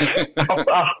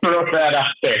 I'll throw that out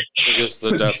there. Just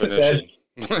the definition.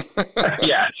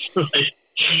 Yeah.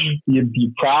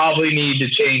 You probably need to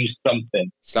change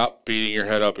something. Stop beating your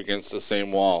head up against the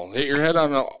same wall. Hit your head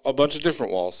on a bunch of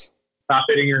different walls. Stop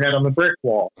hitting your head on the brick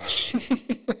wall.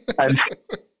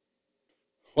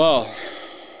 Well,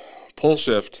 pole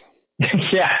shift.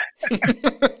 Yeah.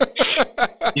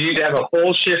 You need to have a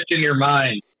whole shift in your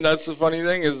mind. That's the funny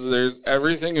thing is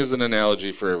everything is an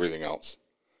analogy for everything else.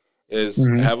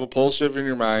 Have a pole shift in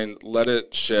your mind, let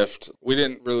it shift. We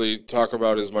didn't really talk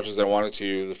about as much as I wanted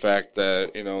to the fact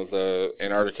that, the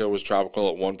Antarctica was tropical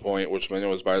at one point, which meant it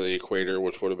was by the equator,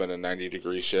 which would have been a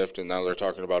 90-degree shift, and now they're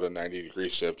talking about a 90-degree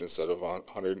shift instead of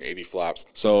 180 flaps.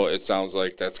 So it sounds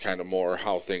like that's kind of more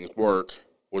how things work,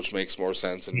 which makes more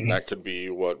sense, and that could be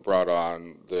what brought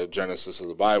on the genesis of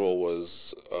the Bible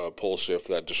was a pole shift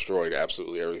that destroyed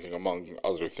absolutely everything, among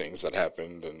other things that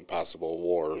happened, and possible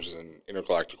wars and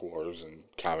intergalactic wars and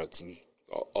comets and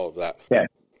all of that. Yeah.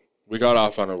 We got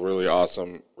off on a really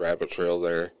awesome rabbit trail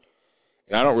there,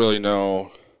 and I don't really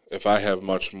know if I have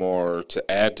much more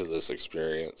to add to this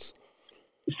experience.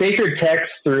 Sacred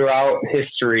texts throughout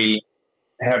history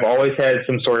have always had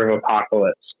some sort of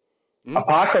apocalypse. Mm-hmm.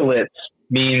 Apocalypse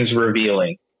means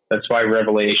revealing. That's why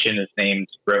Revelation is named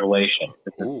Revelation.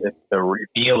 It's the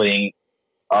revealing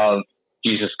of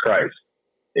Jesus Christ.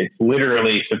 It's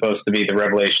literally supposed to be the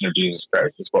revelation of Jesus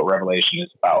Christ. Is what Revelation is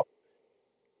about.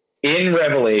 In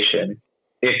Revelation,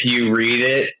 if you read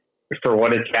it for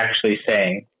what it's actually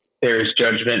saying, there's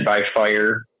judgment by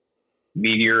fire,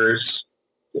 meteors,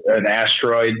 an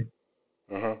asteroid.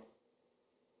 Uh-huh.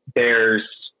 There's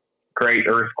great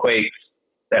earthquakes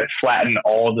that flatten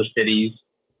all the cities.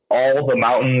 All the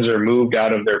mountains are moved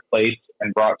out of their place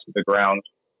and brought to the ground.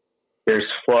 There's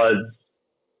floods.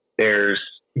 There's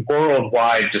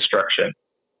worldwide destruction.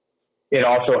 It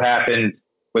also happened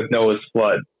with Noah's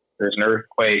flood. There's an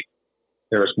earthquake.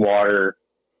 There was water.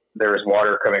 There was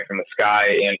water coming from the sky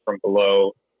and from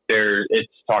below.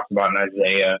 It's talked about in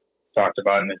Isaiah. It's talked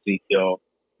about in Ezekiel.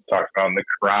 It's talked about in the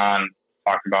Quran. It's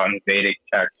talked about in Vedic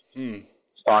texts.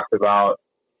 It's talked about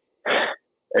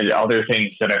and other things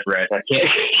that I've read. I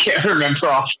can't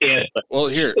remember offhand. Well,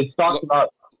 here, it's talked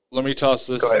about. Let me toss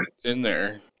this in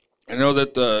there. I know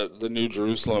that the New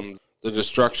Jerusalem, the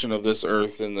destruction of this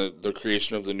earth and the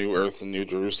creation of the new earth and New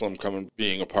Jerusalem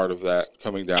being a part of that,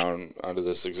 coming down onto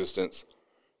this existence,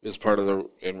 is part of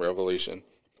in Revelation.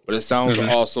 But it sounds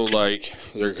also like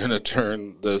they're going to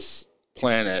turn this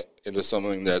planet into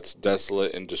something that's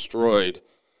desolate and destroyed,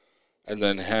 and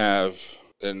then have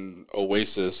an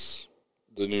oasis,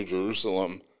 the New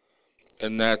Jerusalem.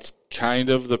 And that's kind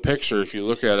of the picture if you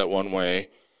look at it one way.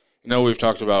 We've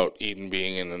talked about Eden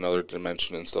being in another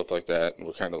dimension and stuff like that, and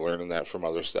we're kind of learning that from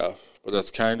other stuff. But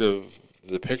that's kind of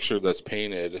the picture that's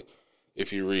painted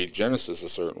if you read Genesis a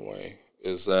certain way,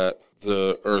 is that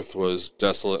the earth was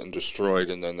desolate and destroyed,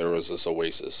 and then there was this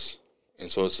oasis.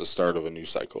 And so it's the start of a new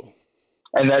cycle.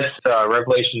 And that's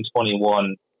Revelation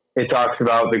 21. It talks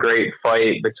about the great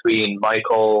fight between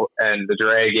Michael and the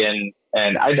dragon.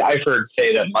 And I've heard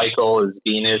say that Michael is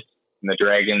Venus and the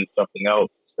dragon something else,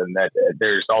 and that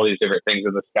there's all these different things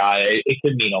in the sky. It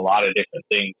could mean a lot of different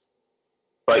things.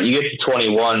 But you get to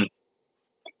 21,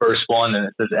 verse 1, and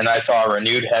it says, "And I saw a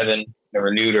renewed heaven, a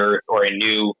renewed earth," or a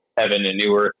new heaven, a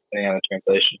new earth, depending on the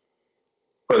translation.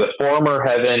 "For the former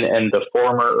heaven and the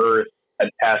former earth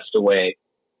had passed away,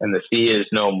 and the sea is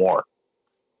no more."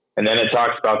 And then it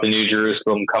talks about the New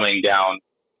Jerusalem coming down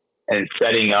and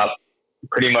setting up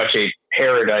pretty much a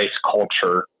paradise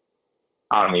culture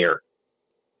on the earth.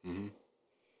 Mm-hmm.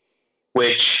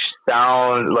 Which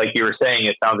sounds, like you were saying,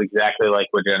 it sounds exactly like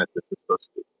what Genesis is supposed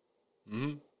to be.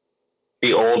 Mm-hmm.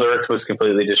 The old earth was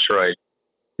completely destroyed.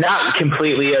 Not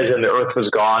completely as in the earth was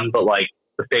gone, but like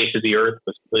the face of the earth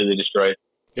was completely destroyed.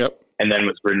 Yep. And then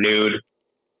was renewed.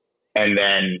 And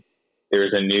then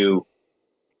there's a new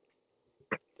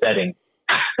setting,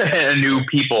 a new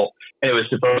people. And it was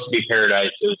supposed to be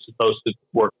paradise. It was supposed to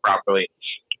work properly.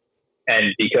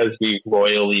 And because we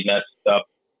royally messed up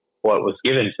what was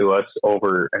given to us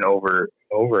over and over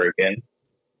and over again,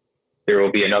 there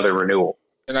will be another renewal.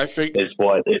 And I think is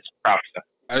what it's prophesied.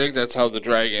 I think that's how the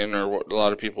dragon, or what a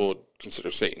lot of people would consider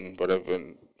Satan, but I've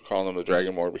been calling him the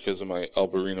dragon more because of my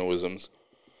Alberinoisms.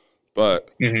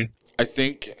 But I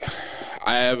think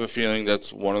I have a feeling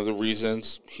that's one of the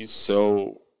reasons he's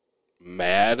so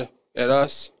mad at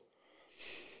us.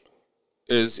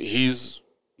 Is he's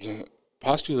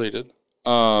postulated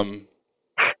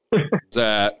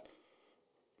that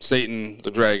Satan,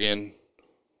 the dragon,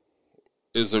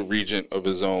 is a regent of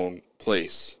his own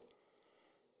place.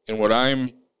 And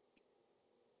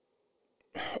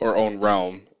or own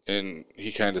realm, and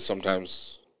he kind of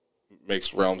sometimes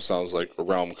makes realm sounds like a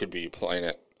realm could be a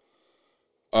planet.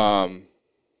 I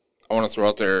want to throw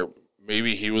out there,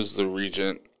 maybe he was the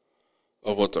regent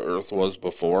of what the earth was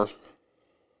before.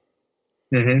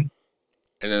 Mm-hmm.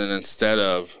 And then instead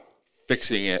of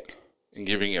fixing it and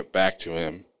giving it back to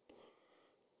him,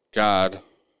 God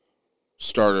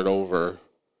started over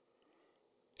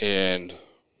and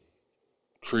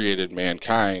created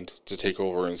mankind to take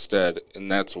over instead. And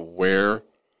that's where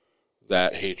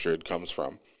that hatred comes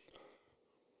from.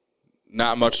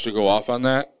 Not much to go off on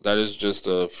that. That is just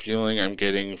a feeling I'm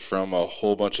getting from a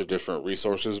whole bunch of different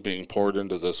resources being poured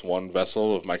into this one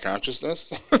vessel of my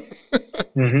consciousness.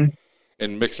 Mm-hmm.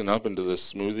 And mixing up into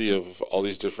this smoothie of all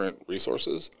these different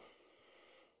resources.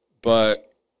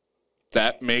 But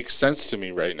that makes sense to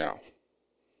me right now.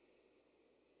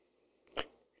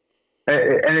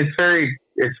 And it's very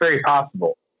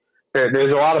possible.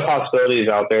 There's a lot of possibilities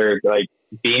out there. Like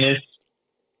Venus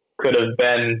could have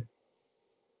been.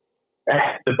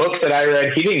 The books that I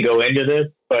read, he didn't go into this,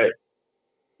 but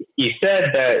he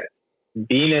said that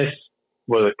Venus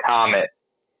was a comet.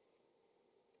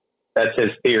 That's his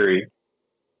theory.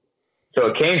 So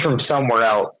it came from somewhere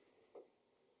else,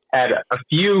 had a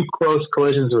few close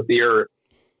collisions with the Earth,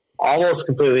 almost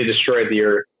completely destroyed the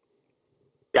Earth,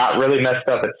 got really messed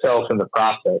up itself in the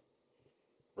process.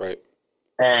 Right.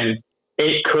 And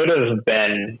it could have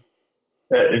been,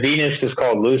 Venus is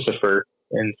called Lucifer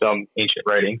in some ancient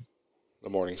writings. The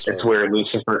morning star. That's where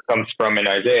Lucifer comes from in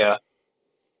Isaiah.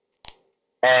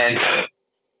 And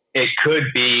it could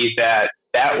be that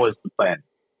was the plan.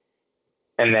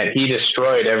 And that he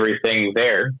destroyed everything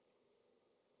there.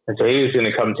 And so he was going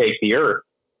to come take the earth.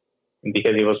 And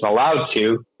because he wasn't allowed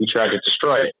to, he tried to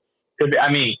destroy it. Could be,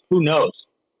 I mean, who knows?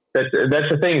 That's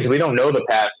the thing, is we don't know the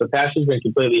past. The past has been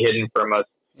completely hidden from us.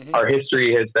 Mm-hmm. Our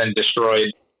history has been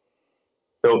destroyed.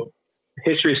 So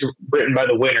history is written by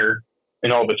the winner,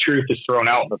 and all the truth is thrown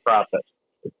out in the process.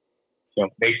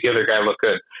 Makes the other guy look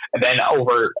good. And then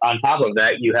over on top of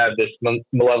that, you have this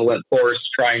malevolent force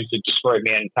trying to destroy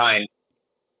mankind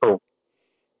for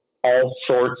all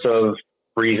sorts of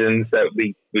reasons that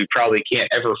we probably can't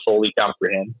ever fully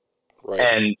comprehend. Right.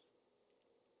 And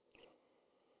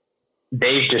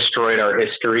they've destroyed our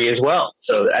history as well.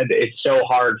 So it's so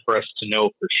hard for us to know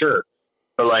for sure.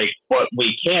 But like what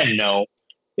we can know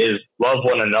is love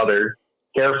one another,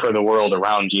 care for the world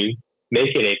around you,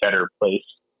 make it a better place.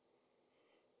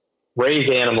 Raise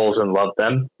animals and love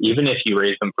them, even if you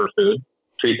raise them for food.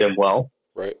 Treat them well.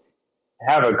 Right.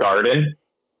 Have a garden.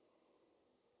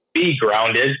 Be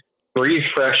grounded. Breathe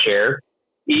fresh air.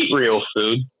 Eat real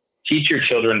food. Teach your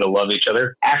children to love each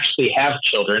other. Actually have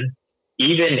children,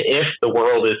 even if the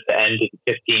world is to end in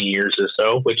 15 years or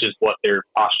so, which is what they're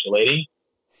postulating.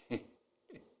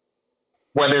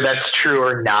 Whether that's true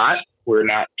or not, we're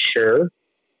not sure.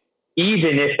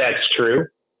 Even if that's true,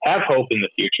 have hope in the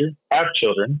future. Have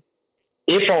children.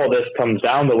 If all this comes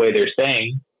down the way they're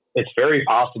saying, it's very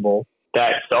possible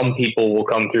that some people will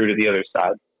come through to the other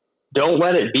side. Don't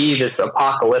let it be this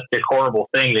apocalyptic, horrible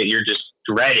thing that you're just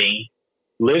dreading.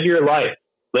 Live your life.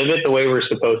 Live it the way we're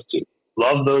supposed to.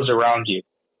 Love those around you.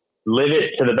 Live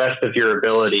it to the best of your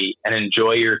ability and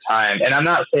enjoy your time. And I'm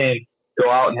not saying go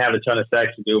out and have a ton of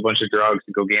sex and do a bunch of drugs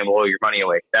and go gamble all your money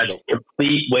away. That's a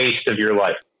complete waste of your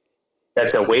life.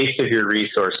 That's a waste of your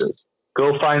resources.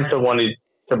 Go find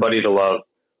somebody to love.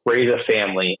 Raise a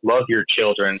family. Love your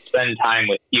children. Spend time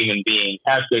with human beings.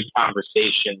 Have good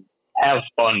conversations. Have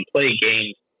fun. Play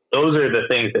games. Those are the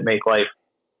things that make life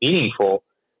meaningful.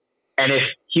 And if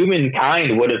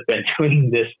humankind would have been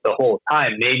doing this the whole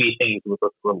time, maybe things would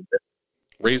look a little different.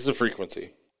 Raise the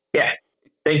frequency. Yeah.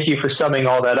 Thank you for summing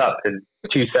all that up in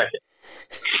 2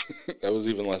 seconds. That was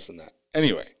even less than that.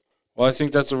 Anyway, well, I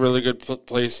think that's a really good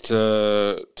place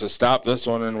to stop this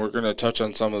one, and we're going to touch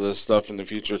on some of this stuff in the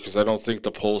future because I don't think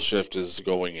the pole shift is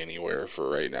going anywhere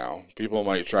for right now. People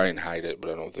might try and hide it,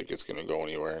 but I don't think it's going to go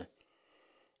anywhere.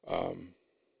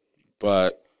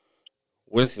 But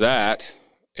with that,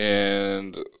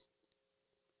 and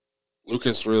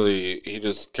Lucas he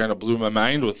just kind of blew my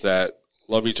mind with that.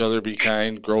 Love each other, be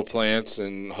kind, grow plants,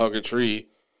 and hug a tree.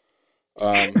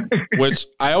 Which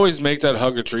I always make that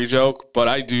hug a tree joke, but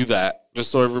I do that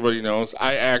just so everybody knows.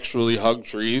 I actually hug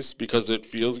trees because it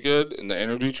feels good and the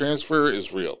energy transfer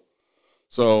is real.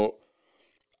 So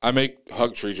I make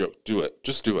hug tree joke. Do it.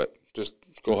 Just do it. Just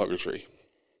go hug a tree.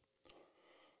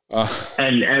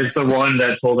 And as the one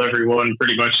that told everyone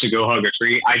pretty much to go hug a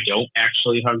tree, I don't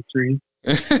actually hug trees.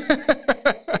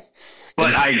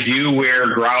 But I do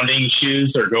wear grounding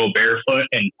shoes or go barefoot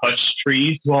and touch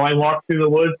trees while I walk through the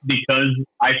woods because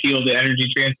I feel the energy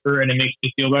transfer and it makes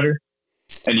me feel better.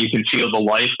 And you can feel the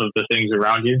life of the things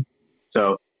around you.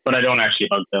 So, but I don't actually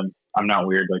hug them. I'm not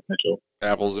weird like Mitchell.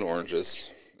 Apples and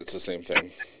oranges. It's the same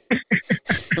thing.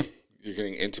 You're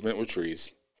getting intimate with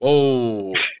trees.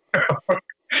 Whoa.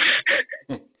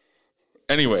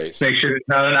 Anyways. Make sure there's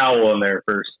not an owl in there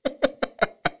first.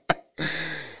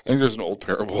 I think there's an old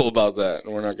parable about that,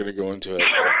 and we're not going to go into it.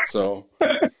 So,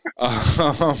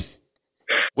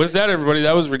 with that, everybody,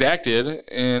 that was Redacted,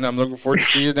 and I'm looking forward to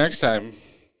see you next time.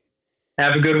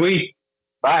 Have a good week.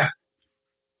 Bye.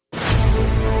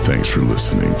 Thanks for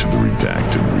listening to the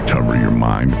Redacted Recover Your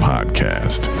Mind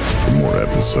podcast. For more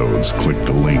episodes, click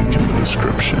the link in the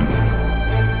description.